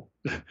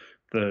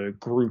 the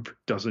group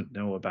doesn't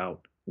know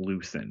about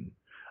Luthen.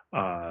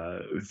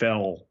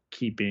 Vel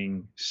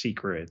keeping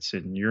secrets,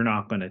 and you're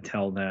not going to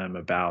tell them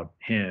about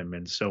him,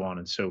 and so on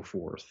and so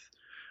forth.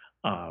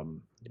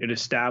 It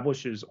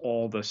establishes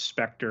all the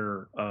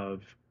specter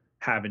of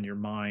having your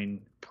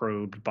mind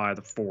probed by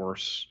the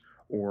Force,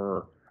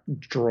 or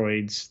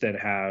droids that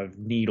have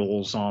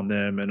needles on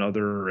them and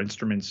other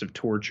instruments of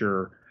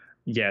torture,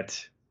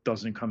 yet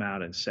doesn't come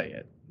out and say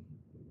it.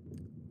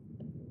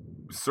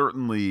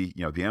 Certainly,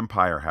 the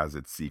Empire has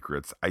its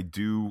secrets. I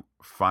do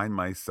find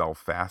myself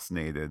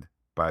fascinated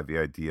by the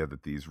idea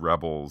that these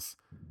rebels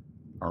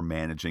are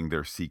managing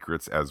their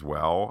secrets as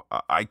well.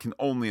 I can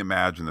only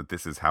imagine that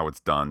this is how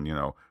it's done.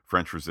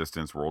 French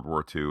Resistance, World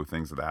War II,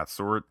 things of that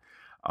sort.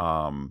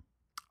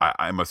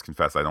 I must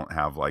confess, I don't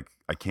have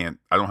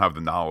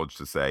the knowledge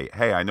to say,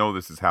 hey, I know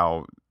this is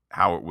how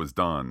it was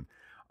done.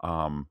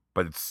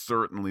 But it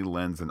certainly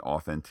lends an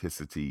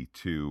authenticity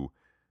to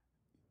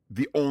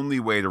the only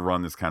way to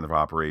run this kind of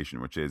operation,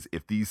 which is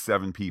if these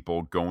 7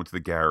 people go into the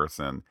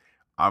garrison.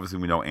 Obviously,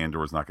 we know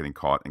Andor is not getting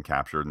caught and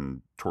captured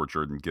and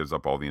tortured and gives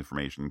up all the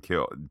information and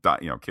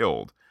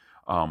killed.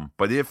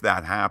 But if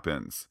that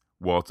happens,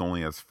 well, it's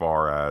only as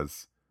far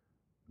as,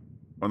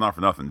 well, not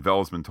for nothing,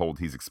 Vel's been told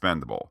he's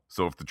expendable.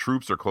 So if the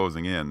troops are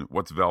closing in,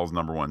 what's Vel's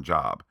number one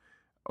job?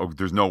 Oh,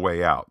 there's no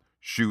way out.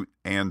 Shoot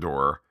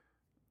Andor,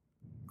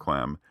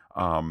 Clem.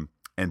 And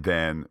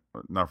then,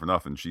 not for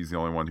nothing, she's the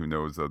only one who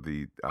knows of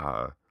the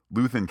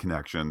Luthen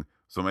connection.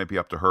 So it might be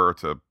up to her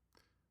to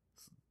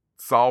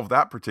solve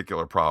that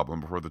particular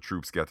problem before the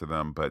troops get to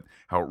them. But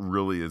how it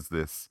really is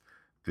this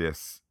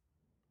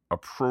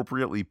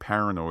appropriately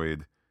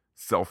paranoid,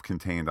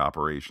 self-contained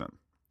operation.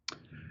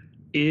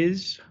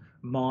 Is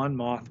Mon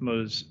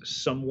Mothma's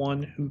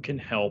someone who can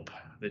help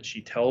that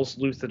she tells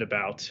Luthen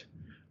about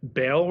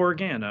Bail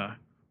Organa,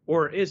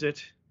 or is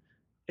it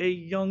a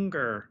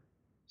younger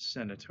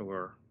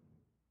senator?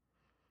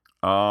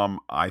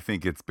 I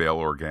think it's Bail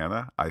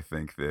Organa. I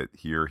think that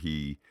here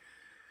Jimmy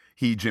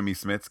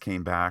Smits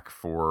came back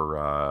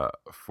for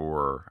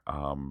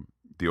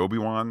the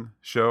Obi-Wan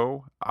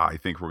show. I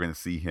think we're going to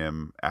see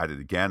him at it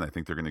again. I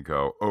think they're going to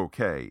go,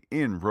 okay,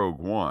 in Rogue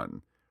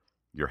One,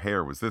 your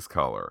hair was this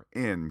color.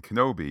 In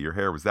Kenobi, your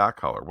hair was that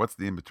color. What's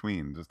the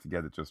in-between, just to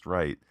get it just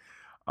right?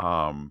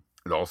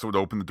 It also would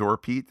open the door,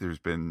 Pete. There's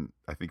been,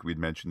 I think we'd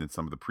mentioned in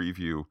some of the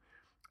preview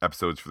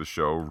episodes for the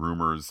show,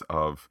 rumors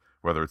of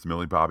whether it's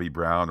Millie Bobby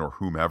Brown or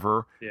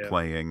whomever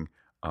playing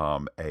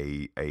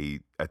a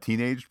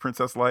teenage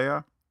Princess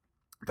Leia.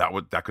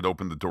 That could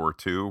open the door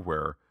too,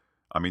 where,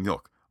 I mean,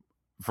 look,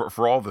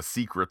 for all the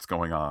secrets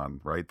going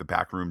on, right? The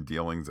backroom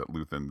dealings at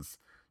Luthen's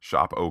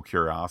shop,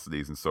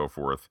 Curiosities and so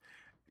forth.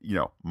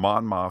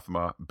 Mon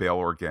Mothma, Bail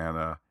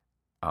Organa,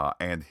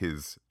 and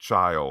his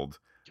child.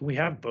 Can we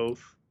have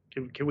both?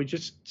 Can we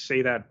just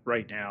say that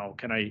right now?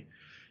 Can I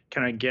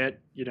get,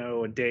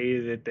 a day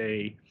that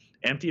they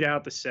emptied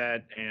out the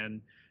set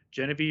and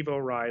Genevieve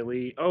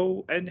O'Reilly,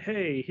 oh, and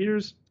hey,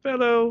 here's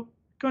fellow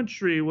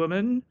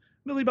countrywoman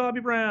Millie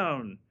Bobby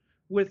Brown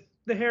with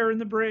the hair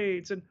and the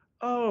braids, and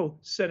oh,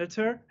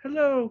 Senator,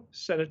 hello,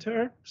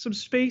 Senator, some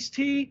space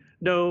tea?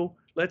 No,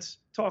 let's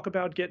talk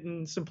about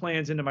getting some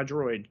plans into my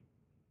droid.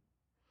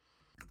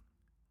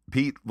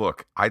 Pete,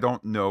 look, I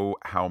don't know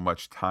how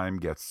much time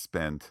gets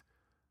spent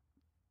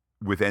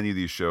with any of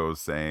these shows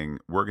saying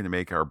we're going to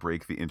make our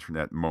break the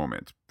internet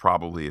moment.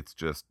 Probably it's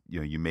just,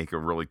 you make a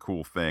really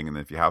cool thing, and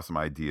then if you have some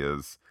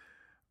ideas,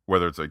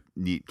 whether it's a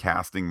neat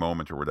casting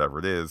moment or whatever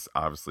it is,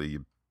 obviously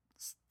you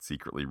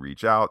secretly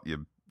reach out,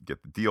 you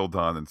get the deal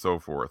done and so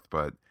forth.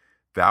 But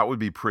that would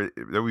be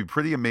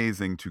pretty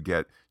amazing to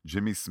get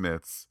Jimmy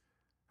Smits.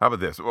 How about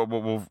this?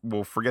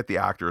 We'll forget the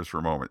actors for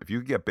a moment. If you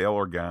could get Bail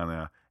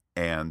Organa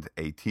and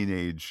a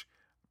teenage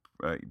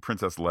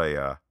Princess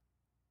Leia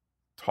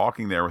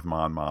talking there with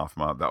Mon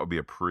Mothma, that would be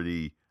a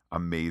pretty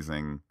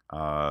amazing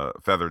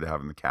feather to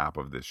have in the cap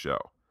of this show.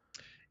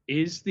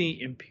 Is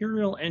the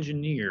Imperial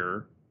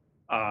engineer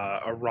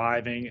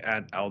arriving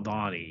at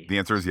Aldhani? The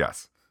answer is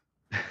yes.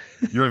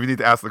 You don't even need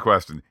to ask the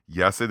question.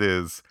 Yes, it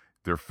is.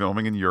 They're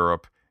filming in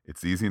Europe.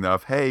 It's easy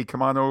enough. Hey,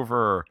 come on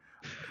over.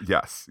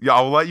 Yes. Yeah,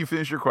 I'll let you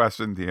finish your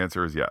question. The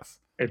answer is yes.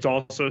 It's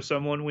also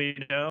someone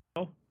we know?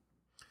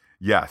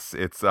 Yes,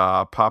 it's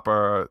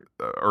Papa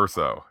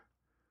Urso.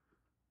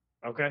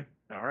 Okay.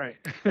 All right.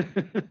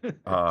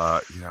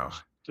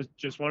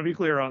 Just want to be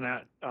clear on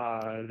that,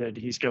 that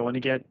he's going to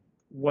get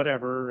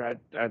whatever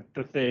at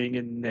the thing,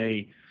 and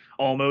they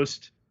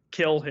almost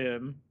kill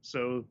him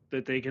so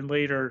that they can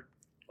later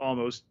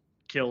almost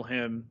kill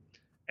him,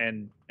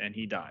 and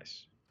he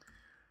dies.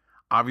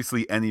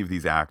 Obviously, any of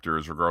these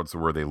actors, regardless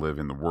of where they live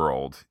in the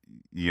world,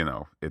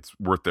 it's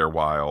worth their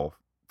while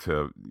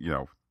to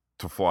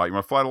fly. You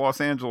want to fly to Los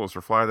Angeles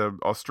or fly to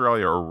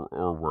Australia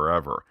or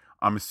wherever.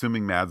 I'm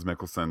assuming Mads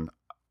Mikkelsen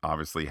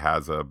obviously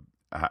has a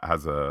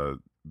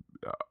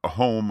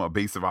home, a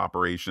base of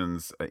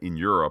operations in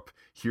Europe.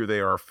 Here they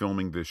are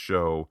filming this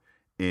show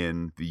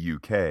in the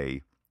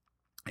UK.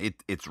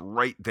 It's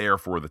right there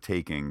for the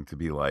taking to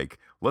be like,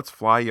 let's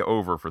fly you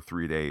over for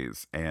 3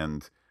 days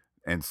and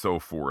so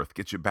forth.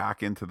 Get you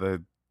back into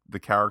the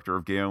character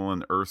of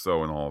Galen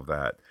Erso and all of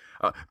that.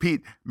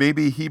 Pete,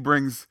 maybe he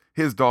brings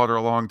his daughter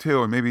along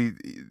too, and maybe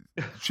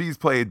she's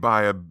played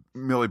by a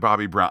Millie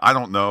Bobby Brown. I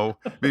don't know.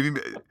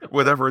 Maybe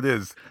whatever it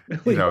is.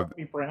 Millie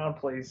Bobby Brown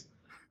plays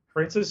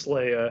Princess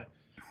Leia,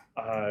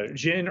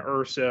 Jyn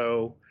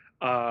Erso,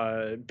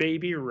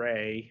 Baby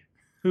Ray.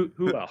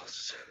 Who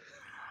else?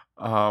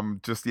 All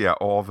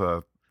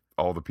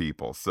the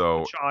people.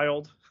 So a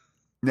child.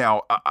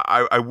 Now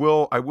I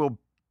will.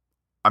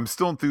 I'm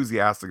still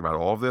enthusiastic about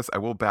all of this. I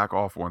will back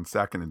off 1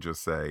 second and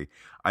just say,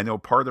 I know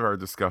part of our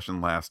discussion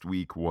last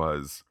week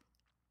was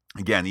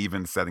Again,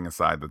 even setting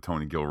aside the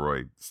Tony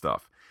Gilroy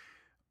stuff,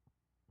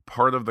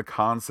 part of the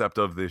concept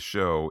of this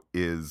show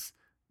is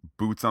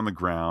boots on the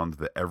ground,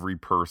 that every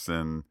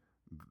person,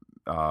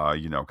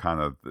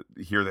 kind of,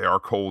 here they are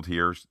cold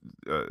here,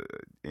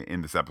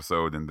 in this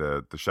episode, in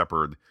the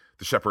shepherd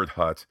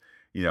hut,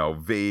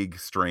 vague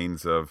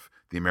strains of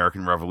the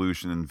American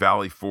Revolution and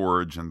Valley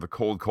Forge and the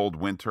cold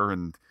winter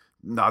and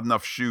not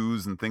enough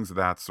shoes and things of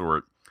that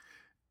sort.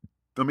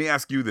 Let me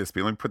ask you this,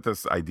 Pete. Let me put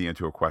this idea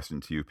into a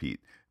question to you,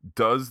 Pete.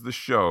 Does the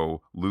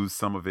show lose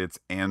some of its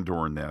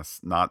Andor-ness,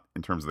 not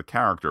in terms of the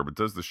character, but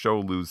does the show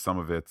lose some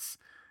of its,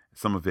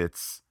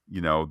 the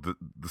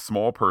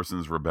small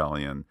person's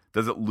rebellion?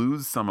 Does it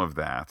lose some of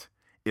that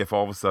if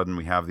all of a sudden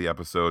we have the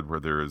episode where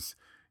there's,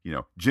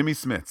 Jimmy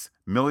Smits,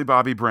 Millie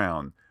Bobby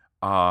Brown,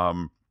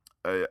 Mads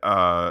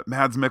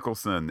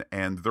Mikkelsen,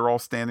 and they're all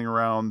standing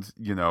around,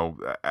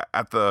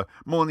 at the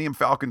Millennium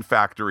Falcon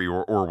factory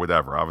or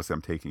whatever. Obviously,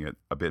 I'm taking it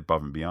a bit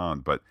above and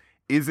beyond, but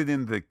is it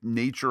in the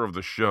nature of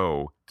the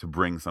show to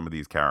bring some of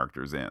these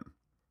characters in?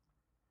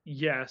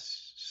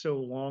 Yes, so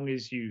long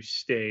as you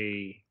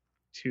stay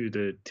to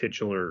the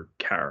titular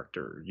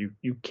character.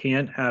 You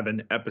can't have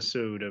an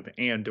episode of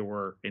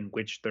Andor in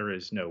which there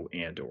is no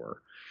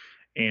Andor.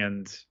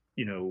 And,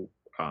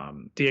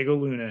 Diego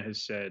Luna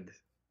has said,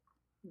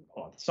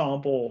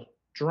 ensemble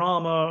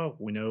drama.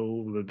 We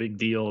know the big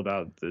deal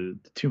about the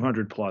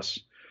 200 plus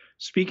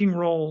speaking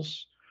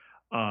roles.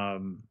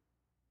 And,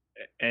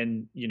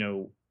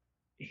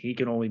 he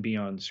can only be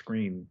on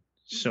screen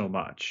so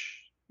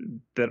much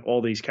that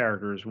all these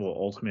characters will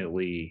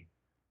ultimately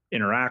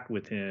interact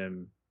with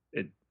him,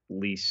 at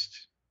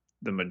least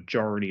the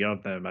majority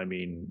of them. I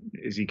mean,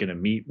 is he going to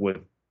meet with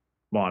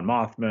Mon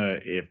Mothma?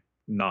 If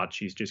not,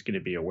 she's just going to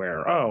be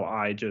aware, oh,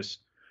 I just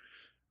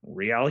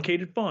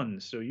reallocated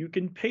funds so you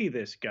can pay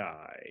this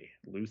guy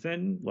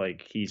Luthen.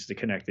 Like, he's the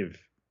connective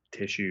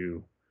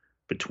tissue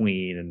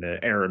between, and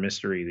the era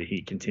mystery that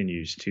he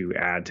continues to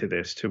add to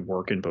this to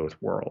work in both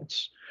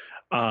worlds.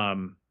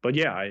 But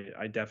yeah,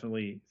 I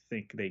definitely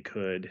think they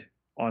could,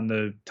 on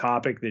the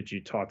topic that you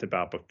talked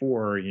about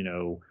before,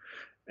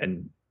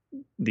 and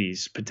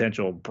these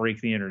potential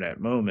break the internet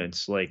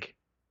moments, like,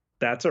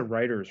 that's a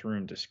writer's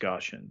room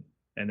discussion.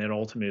 And then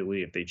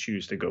ultimately, if they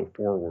choose to go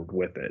forward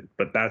with it,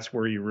 but that's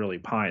where you really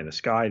pie in the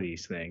sky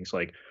these things.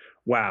 Like,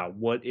 wow,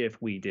 what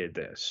if we did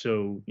this?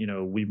 So,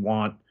 we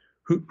want,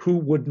 who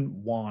wouldn't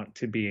want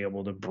to be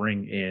able to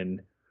bring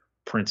in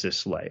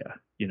Princess Leia?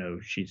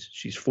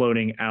 She's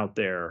floating out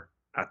there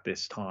at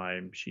this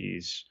time.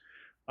 She's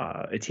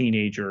a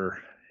teenager,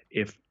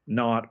 if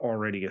not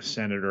already a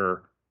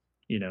senator,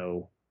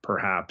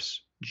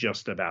 perhaps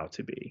just about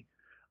to be.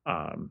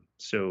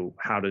 So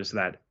how does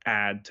that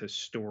add to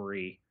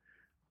story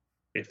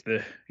if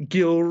the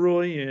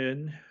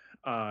Gilroyan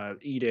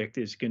edict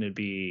is going to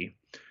be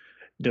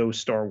no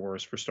Star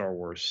Wars for Star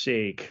Wars'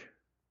 sake,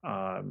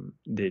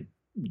 that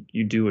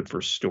you do it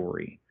for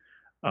story,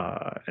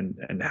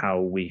 and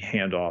how we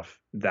hand off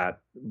that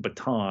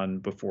baton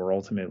before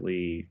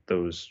ultimately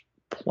those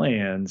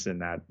plans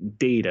and that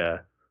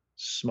data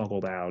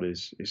smuggled out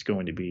is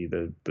going to be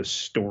the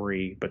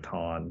story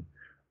baton,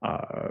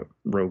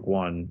 Rogue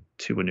One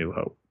to A New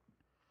Hope.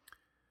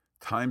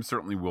 Time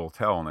certainly will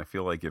tell, and I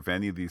feel like if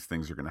any of these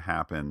things are going to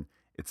happen,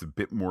 it's a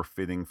bit more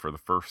fitting for the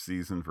first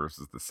season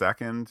versus the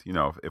second.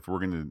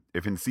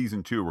 If in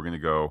season 2 we're going to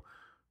go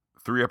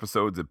 3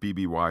 episodes at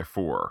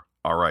BBY4,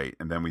 all right,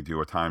 and then we do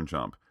a time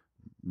jump.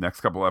 Next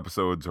couple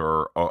episodes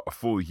are a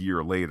full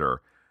year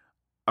later.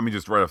 I mean,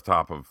 just right off the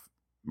top of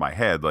my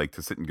head, like,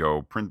 to sit and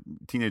go,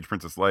 Teenage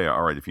Princess Leia,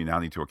 all right, if you now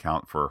need to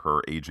account for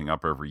her aging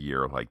up every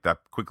year, like, that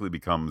quickly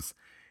becomes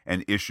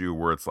an issue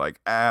where it's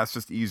like, it's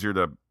just easier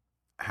to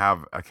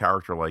have a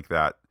character like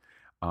that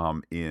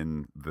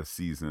in the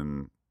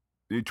season,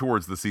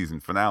 towards the season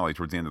finale,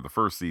 towards the end of the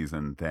first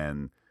season,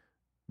 than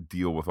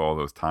deal with all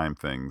those time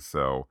things.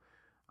 So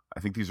I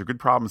think these are good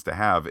problems to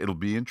have. It'll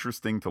be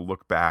interesting to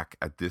look back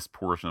at this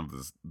portion of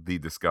the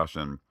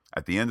discussion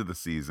at the end of the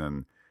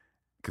season,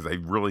 because I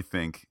really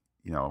think,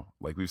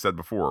 like we've said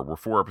before, we're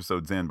 4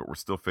 episodes in, but we're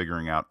still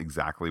figuring out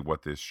exactly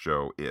what this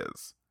show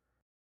is.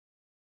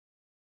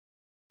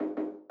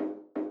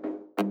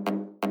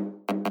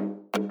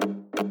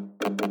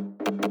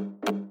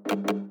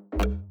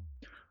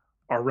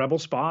 Our rebel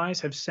spies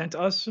have sent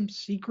us some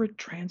secret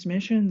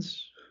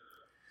transmissions.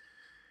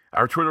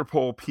 Our Twitter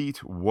poll,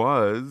 Pete,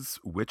 was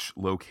which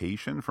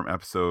location from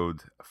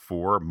episode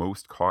 4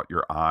 most caught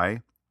your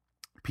eye?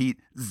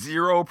 Pete,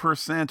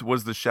 0%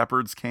 was the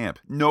Shepherd's Camp.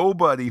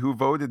 Nobody who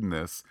voted in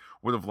this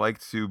would have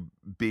liked to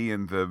be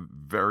in the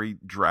very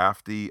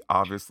drafty,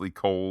 obviously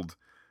cold,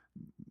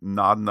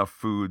 not enough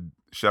food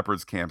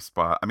Shepherd's Camp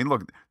spot. I mean,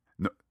 look,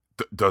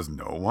 does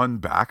no one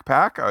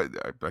backpack?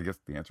 I guess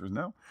the answer is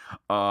no.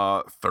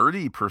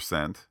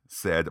 30%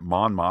 said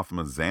Mon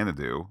Mothma's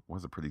Xanadu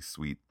was a pretty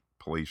sweet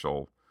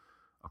palatial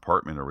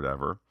apartment or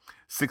whatever.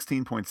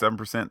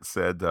 16.7%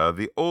 said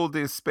the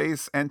oldest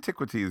space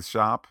antiquities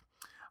shop.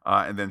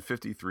 And then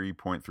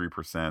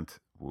 53.3%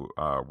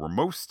 were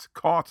most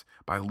caught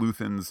by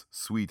Luthen's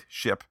sweet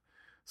ship.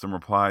 Some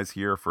replies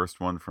here. First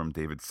one from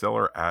David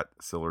Siller at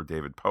Siller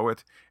David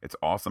Poet. It's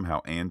awesome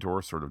how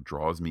Andor sort of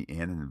draws me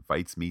in and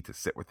invites me to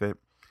sit with it.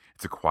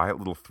 It's a quiet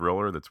little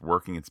thriller that's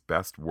working its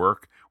best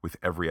work with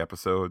every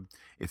episode.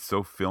 It's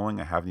so filling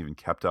I haven't even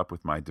kept up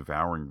with my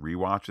devouring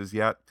rewatches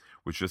yet,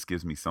 which just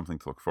gives me something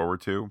to look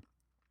forward to.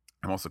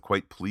 I'm also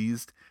quite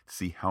pleased to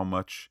see how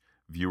much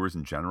viewers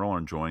in general are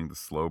enjoying the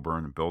slow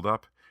burn and build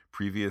up.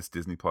 Previous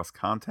Disney Plus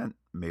content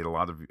made a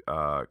lot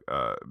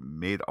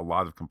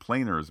of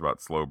complainers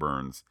about slow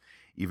burns,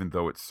 even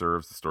though it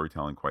serves the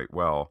storytelling quite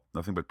well.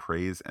 Nothing but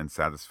praise and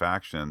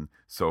satisfaction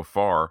so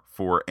far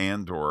for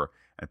Andor.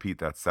 And Pete,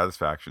 that's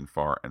satisfaction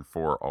far and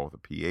for all the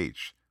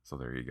PH. So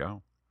there you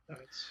go.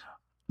 Nice.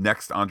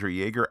 Next, Andre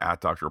Yeager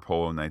at Dr.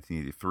 Apollo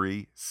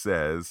 1983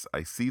 says,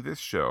 I see this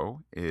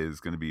show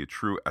is going to be a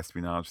true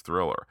espionage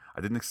thriller.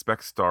 I didn't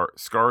expect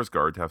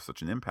Skarsgård to have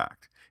such an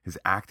impact. His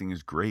acting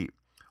is great.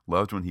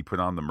 Loved when he put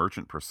on the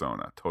merchant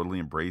persona. Totally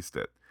embraced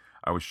it.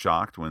 I was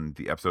shocked when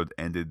the episode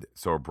ended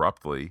so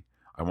abruptly.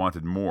 I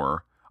wanted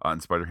more.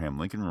 And Spider-Ham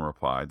Lincoln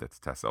replied, that's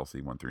Tess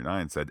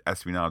LC139, said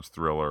espionage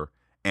thriller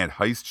and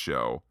heist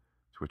show,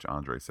 to which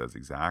Andre says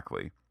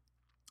exactly.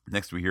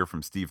 Next, we hear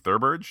from Steve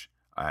Thurberge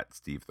at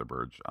Steve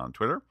Thurberge on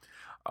Twitter.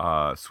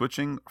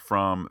 Switching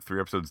from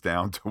 3 episodes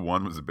down to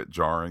 1 was a bit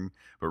jarring,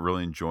 but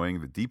really enjoying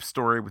the deep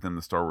story within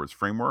the Star Wars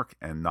framework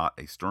and not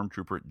a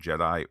stormtrooper,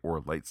 Jedi,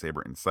 or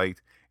lightsaber in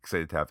sight.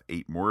 Excited to have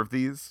 8 more of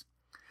these.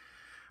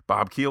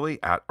 Bob Keeley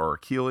at R.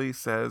 Keeley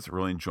says,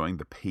 really enjoying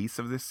the pace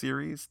of this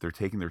series. They're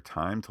taking their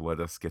time to let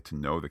us get to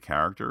know the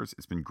characters.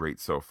 It's been great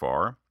so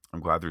far. I'm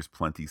glad there's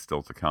plenty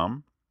still to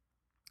come.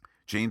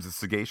 James is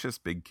Sagacious,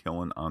 Big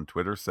Killin on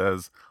Twitter,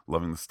 says,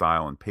 loving the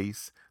style and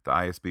pace. The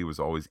ISB was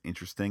always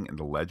interesting in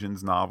the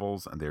Legends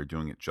novels, and they're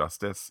doing it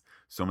justice.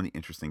 So many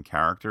interesting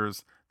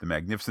characters. The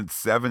Magnificent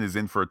Seven is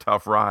in for a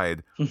tough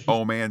ride.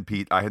 Oh man,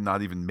 Pete, I had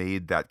not even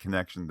made that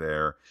connection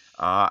there.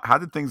 How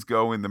did things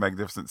go in the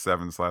Magnificent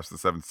Seven / the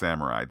Seventh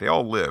Samurai? They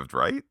all lived,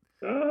 right?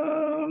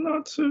 I'm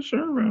not so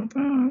sure about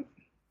that.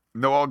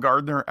 Noel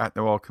Gardner at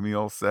Noel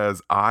Camille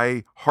says,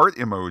 I heart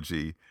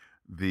emoji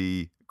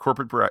the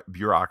corporate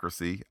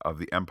bureaucracy of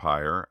the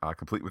Empire,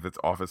 complete with its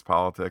office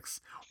politics.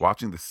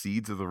 Watching the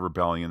seeds of the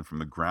rebellion from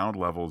the ground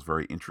level is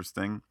very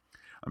interesting.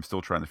 I'm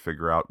still trying to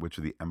figure out which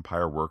of the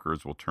Empire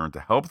workers will turn to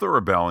help the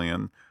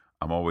rebellion.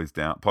 I'm always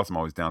down. Plus, I'm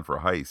always down for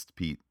a heist.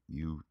 Pete,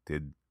 you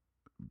did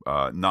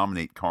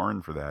nominate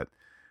Karn for that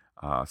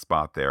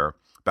spot there.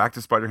 Back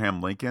to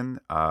Spider-Ham Lincoln,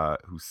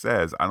 who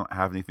says, I don't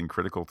have anything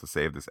critical to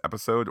say of this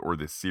episode or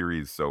this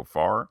series so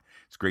far.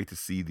 It's great to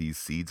see these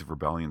seeds of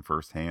rebellion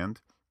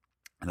firsthand.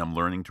 And I'm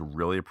learning to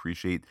really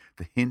appreciate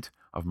the hint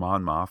of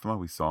Mon Mothma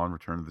we saw in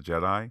Return of the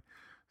Jedi.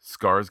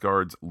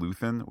 Skarsgård's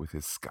Luthen with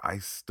his Sky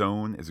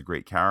Stone is a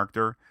great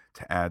character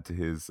to add to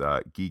his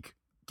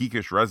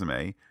geekish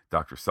resume.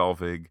 Dr.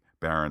 Selvig,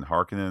 Baron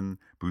Harkonnen,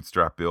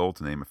 Bootstrap Bill,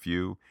 to name a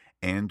few.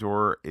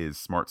 Andor is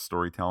smart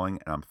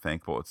storytelling, and I'm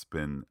thankful it's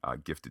been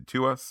gifted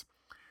to us.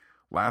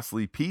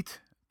 Lastly,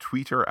 Pete,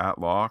 Tweeter at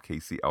Law,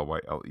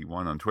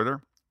 KCLYLE1 on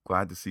Twitter.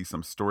 Glad to see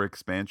some story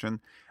expansion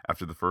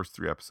after the first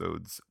 3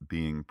 episodes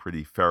being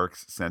pretty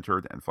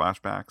Ferrix-centered and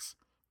flashbacks.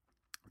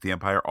 The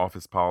Empire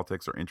office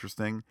politics are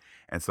interesting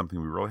and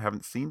something we really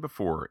haven't seen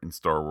before in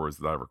Star Wars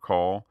that I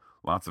recall.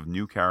 Lots of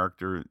new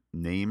character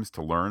names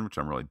to learn, which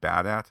I'm really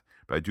bad at,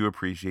 but I do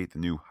appreciate the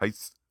new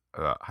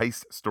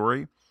heist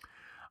story.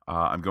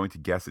 I'm going to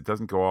guess it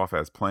doesn't go off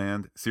as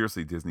planned.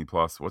 Seriously, Disney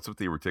Plus, what's with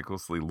the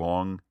ridiculously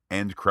long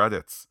end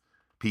credits?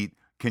 Pete,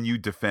 can you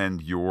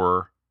defend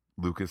your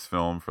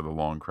Lucasfilm for the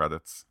long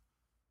credits?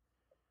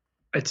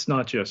 It's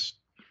not just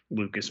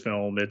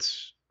Lucasfilm,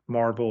 it's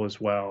Marvel as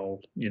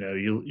well. You know,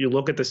 you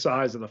look at the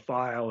size of the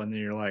file and then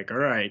you're like, all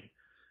right,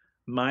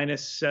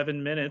 minus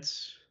 7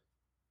 minutes.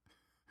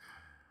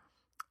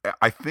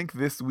 I think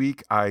this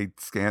week I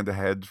scanned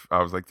ahead.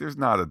 I was like, there's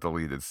not a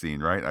deleted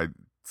scene, right? I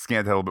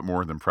scanned ahead a little bit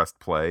more than pressed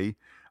play.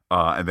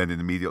 And then it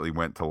immediately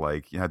went to,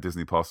 like, you know,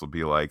 Disney Plus will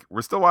be like,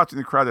 we're still watching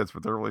the credits,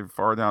 but they're really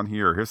far down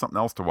here. Here's something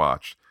else to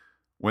watch.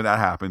 When that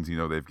happens, you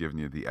know they've given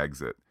you the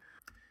exit.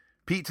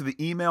 Pete, to the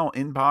email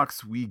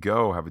inbox we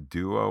go. Have a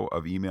duo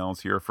of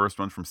emails here. First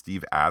one from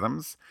Steve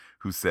Adams,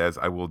 who says,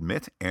 I will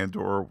admit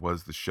Andor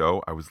was the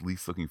show I was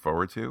least looking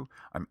forward to.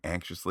 I'm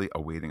anxiously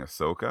awaiting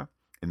Ahsoka.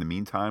 In the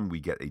meantime, we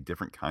get a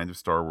different kind of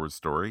Star Wars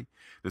story.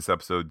 This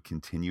episode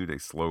continued a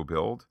slow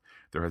build.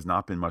 There has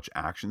not been much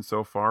action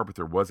so far, but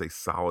there was a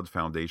solid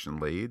foundation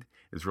laid.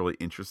 It's really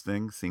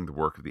interesting seeing the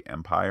work of the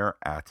Empire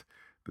at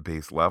the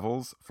base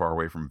levels, far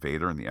away from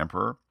Vader and the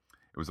Emperor.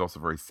 It was also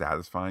very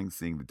satisfying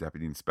seeing the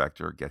Deputy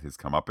Inspector get his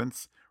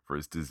comeuppance for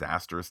his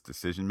disastrous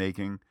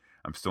decision-making.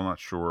 I'm still not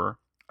sure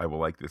I will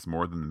like this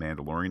more than The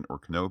Mandalorian or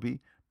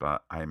Kenobi,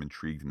 but I am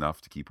intrigued enough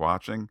to keep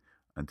watching.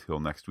 Until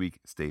next week,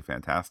 stay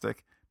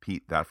fantastic.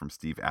 Pete, that from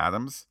Steve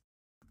Adams.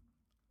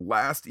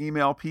 Last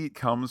email, Pete,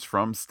 comes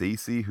from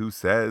Stacy, who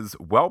says,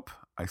 Welp,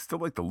 I still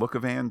like the look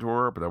of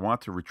Andor, but I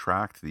want to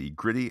retract the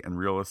gritty and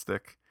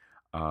realistic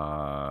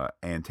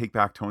and take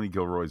back Tony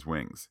Gilroy's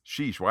wings.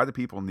 Sheesh, why do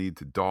people need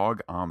to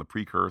dog on the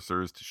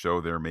precursors to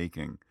show their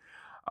making?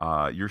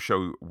 Your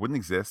show wouldn't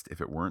exist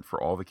if it weren't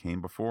for all that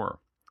came before.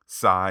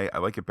 Sigh, I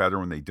like it better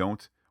when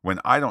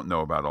I don't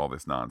know about all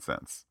this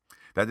nonsense.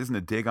 That isn't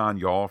a dig on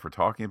y'all for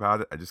talking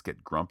about it. I just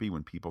get grumpy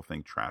when people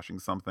think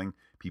trashing something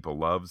people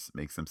loves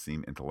makes them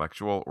seem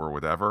intellectual or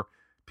whatever.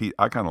 Pete,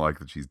 I kind of like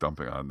that she's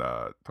dumping on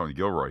Tony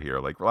Gilroy here.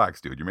 Like, relax,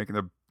 dude. You're making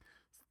a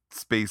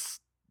space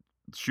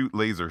shoot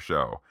laser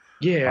show.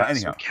 Yeah,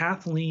 Anyhow, so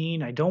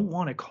Kathleen, I don't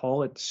want to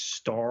call it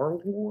Star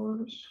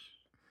Wars.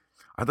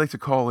 I'd like to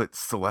call it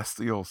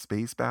Celestial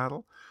Space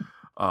Battle.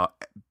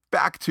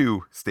 Back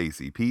to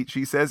Stacy. Pete,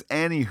 she says,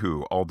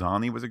 anywho,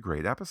 Aldhani was a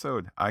great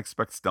episode. I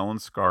expect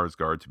Stellan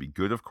Skarsgård to be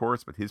good, of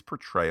course, but his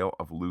portrayal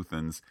of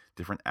Luthen's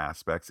different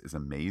aspects is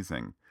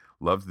amazing.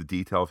 Loved the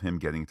detail of him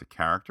getting into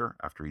character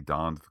after he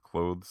donned the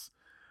clothes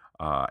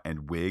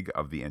and wig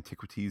of the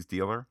antiquities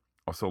dealer.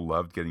 Also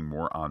loved getting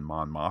more on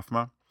Mon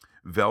Mothma.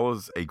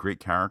 Vela's a great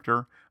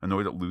character,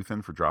 annoyed at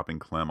Luthen for dropping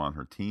Clem on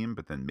her team,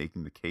 but then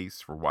making the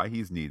case for why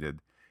he's needed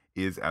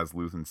is, as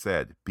Luthen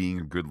said, being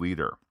a good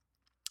leader.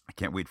 I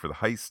can't wait for the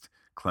heist,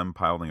 Clem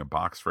piloting a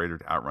box freighter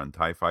to outrun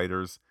TIE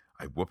fighters.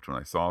 I whooped when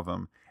I saw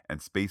them.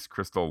 And Space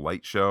Crystal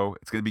Light Show.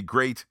 It's going to be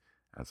great.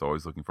 As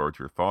always, looking forward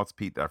to your thoughts.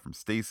 Pete, that from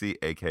Stacy,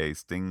 a.k.a.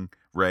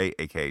 Stingray,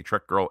 a.k.a.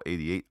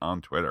 TrekGirl88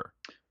 on Twitter.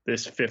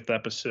 This 5th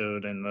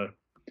episode and the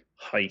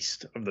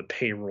heist of the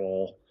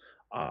payroll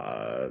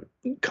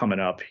coming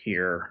up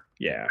here.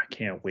 Yeah,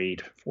 can't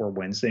wait for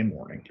Wednesday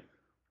morning.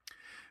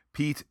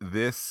 Pete,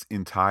 this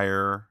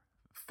entire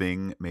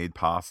thing made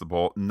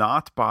possible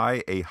not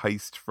by a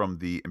heist from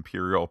the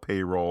Imperial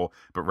payroll,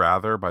 but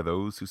rather by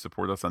those who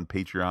support us on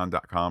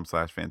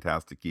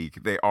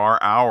patreon.com/fantasticgeek. They are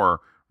our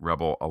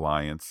Rebel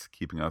Alliance,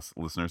 keeping us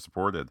listener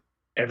supported.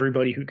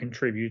 Everybody who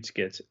contributes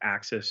gets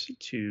access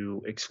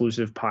to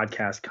exclusive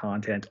podcast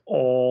content,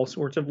 all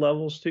sorts of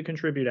levels to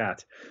contribute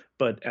at.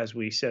 But as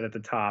we said at the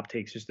top,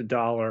 takes just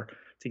 $1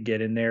 to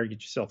get in there.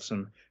 Get yourself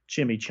some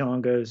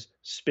chimichangas,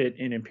 spit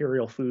in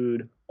Imperial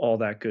food, all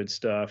that good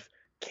stuff.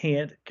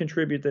 Can't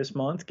contribute this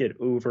month, get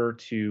over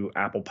to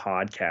Apple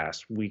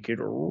Podcasts. We could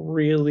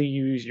really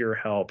use your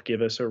help.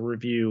 Give us a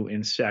review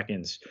in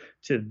seconds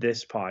to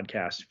this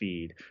podcast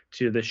feed,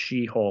 to the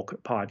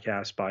She-Hulk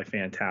podcast by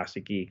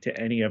Fantastic Geek,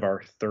 to any of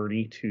our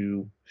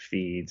 32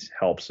 feeds.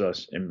 Helps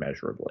us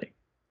immeasurably.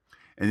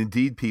 And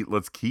indeed, Pete,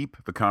 let's keep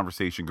the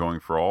conversation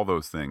going for all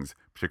those things,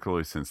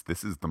 particularly since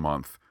this is the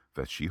month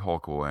that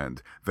She-Hulk will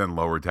end, then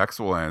Lower Decks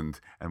will end,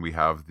 and we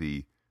have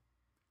the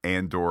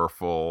ANDOR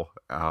full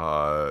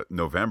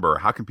November.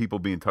 How can people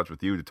be in touch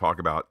with you to talk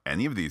about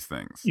any of these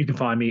things? You can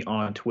find me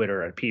on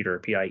Twitter at Peter,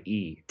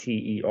 Pieterj,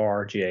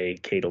 Ketelar,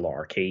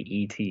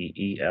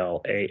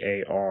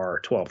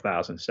 Ketelar,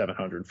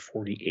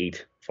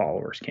 12,748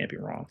 followers. Can't be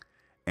wrong.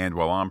 And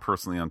while I'm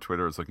personally on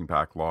Twitter as Looking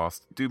Back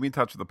Lost, do be in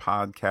touch with the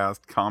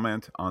podcast.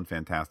 Comment on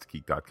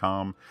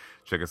fantasticgeek.com.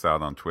 Check us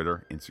out on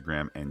Twitter,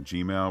 Instagram, and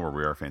Gmail, where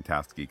we are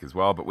Fantastic Geek as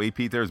well. But wait,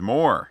 Pete, there's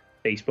more.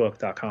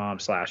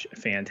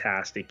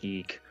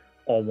 Facebook.com/fantasticgeek,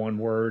 all one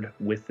word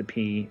with the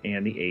P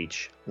and the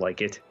H,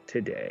 like it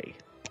today.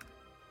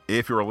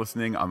 If you're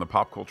listening on the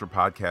Pop Culture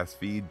Podcast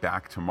feed,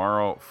 back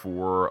tomorrow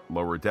for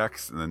Lower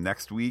Decks. And then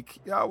next week,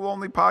 we'll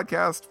only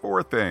podcast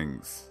 4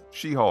 things: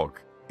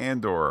 She-Hulk,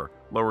 Andor,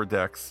 Lower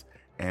Decks,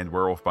 and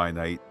Werewolf by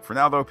Night. For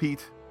now, though,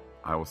 Pete,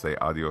 I will say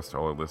adios to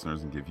all our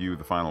listeners and give you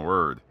the final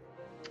word.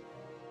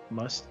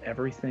 Must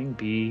everything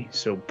be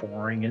so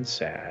boring and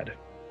sad?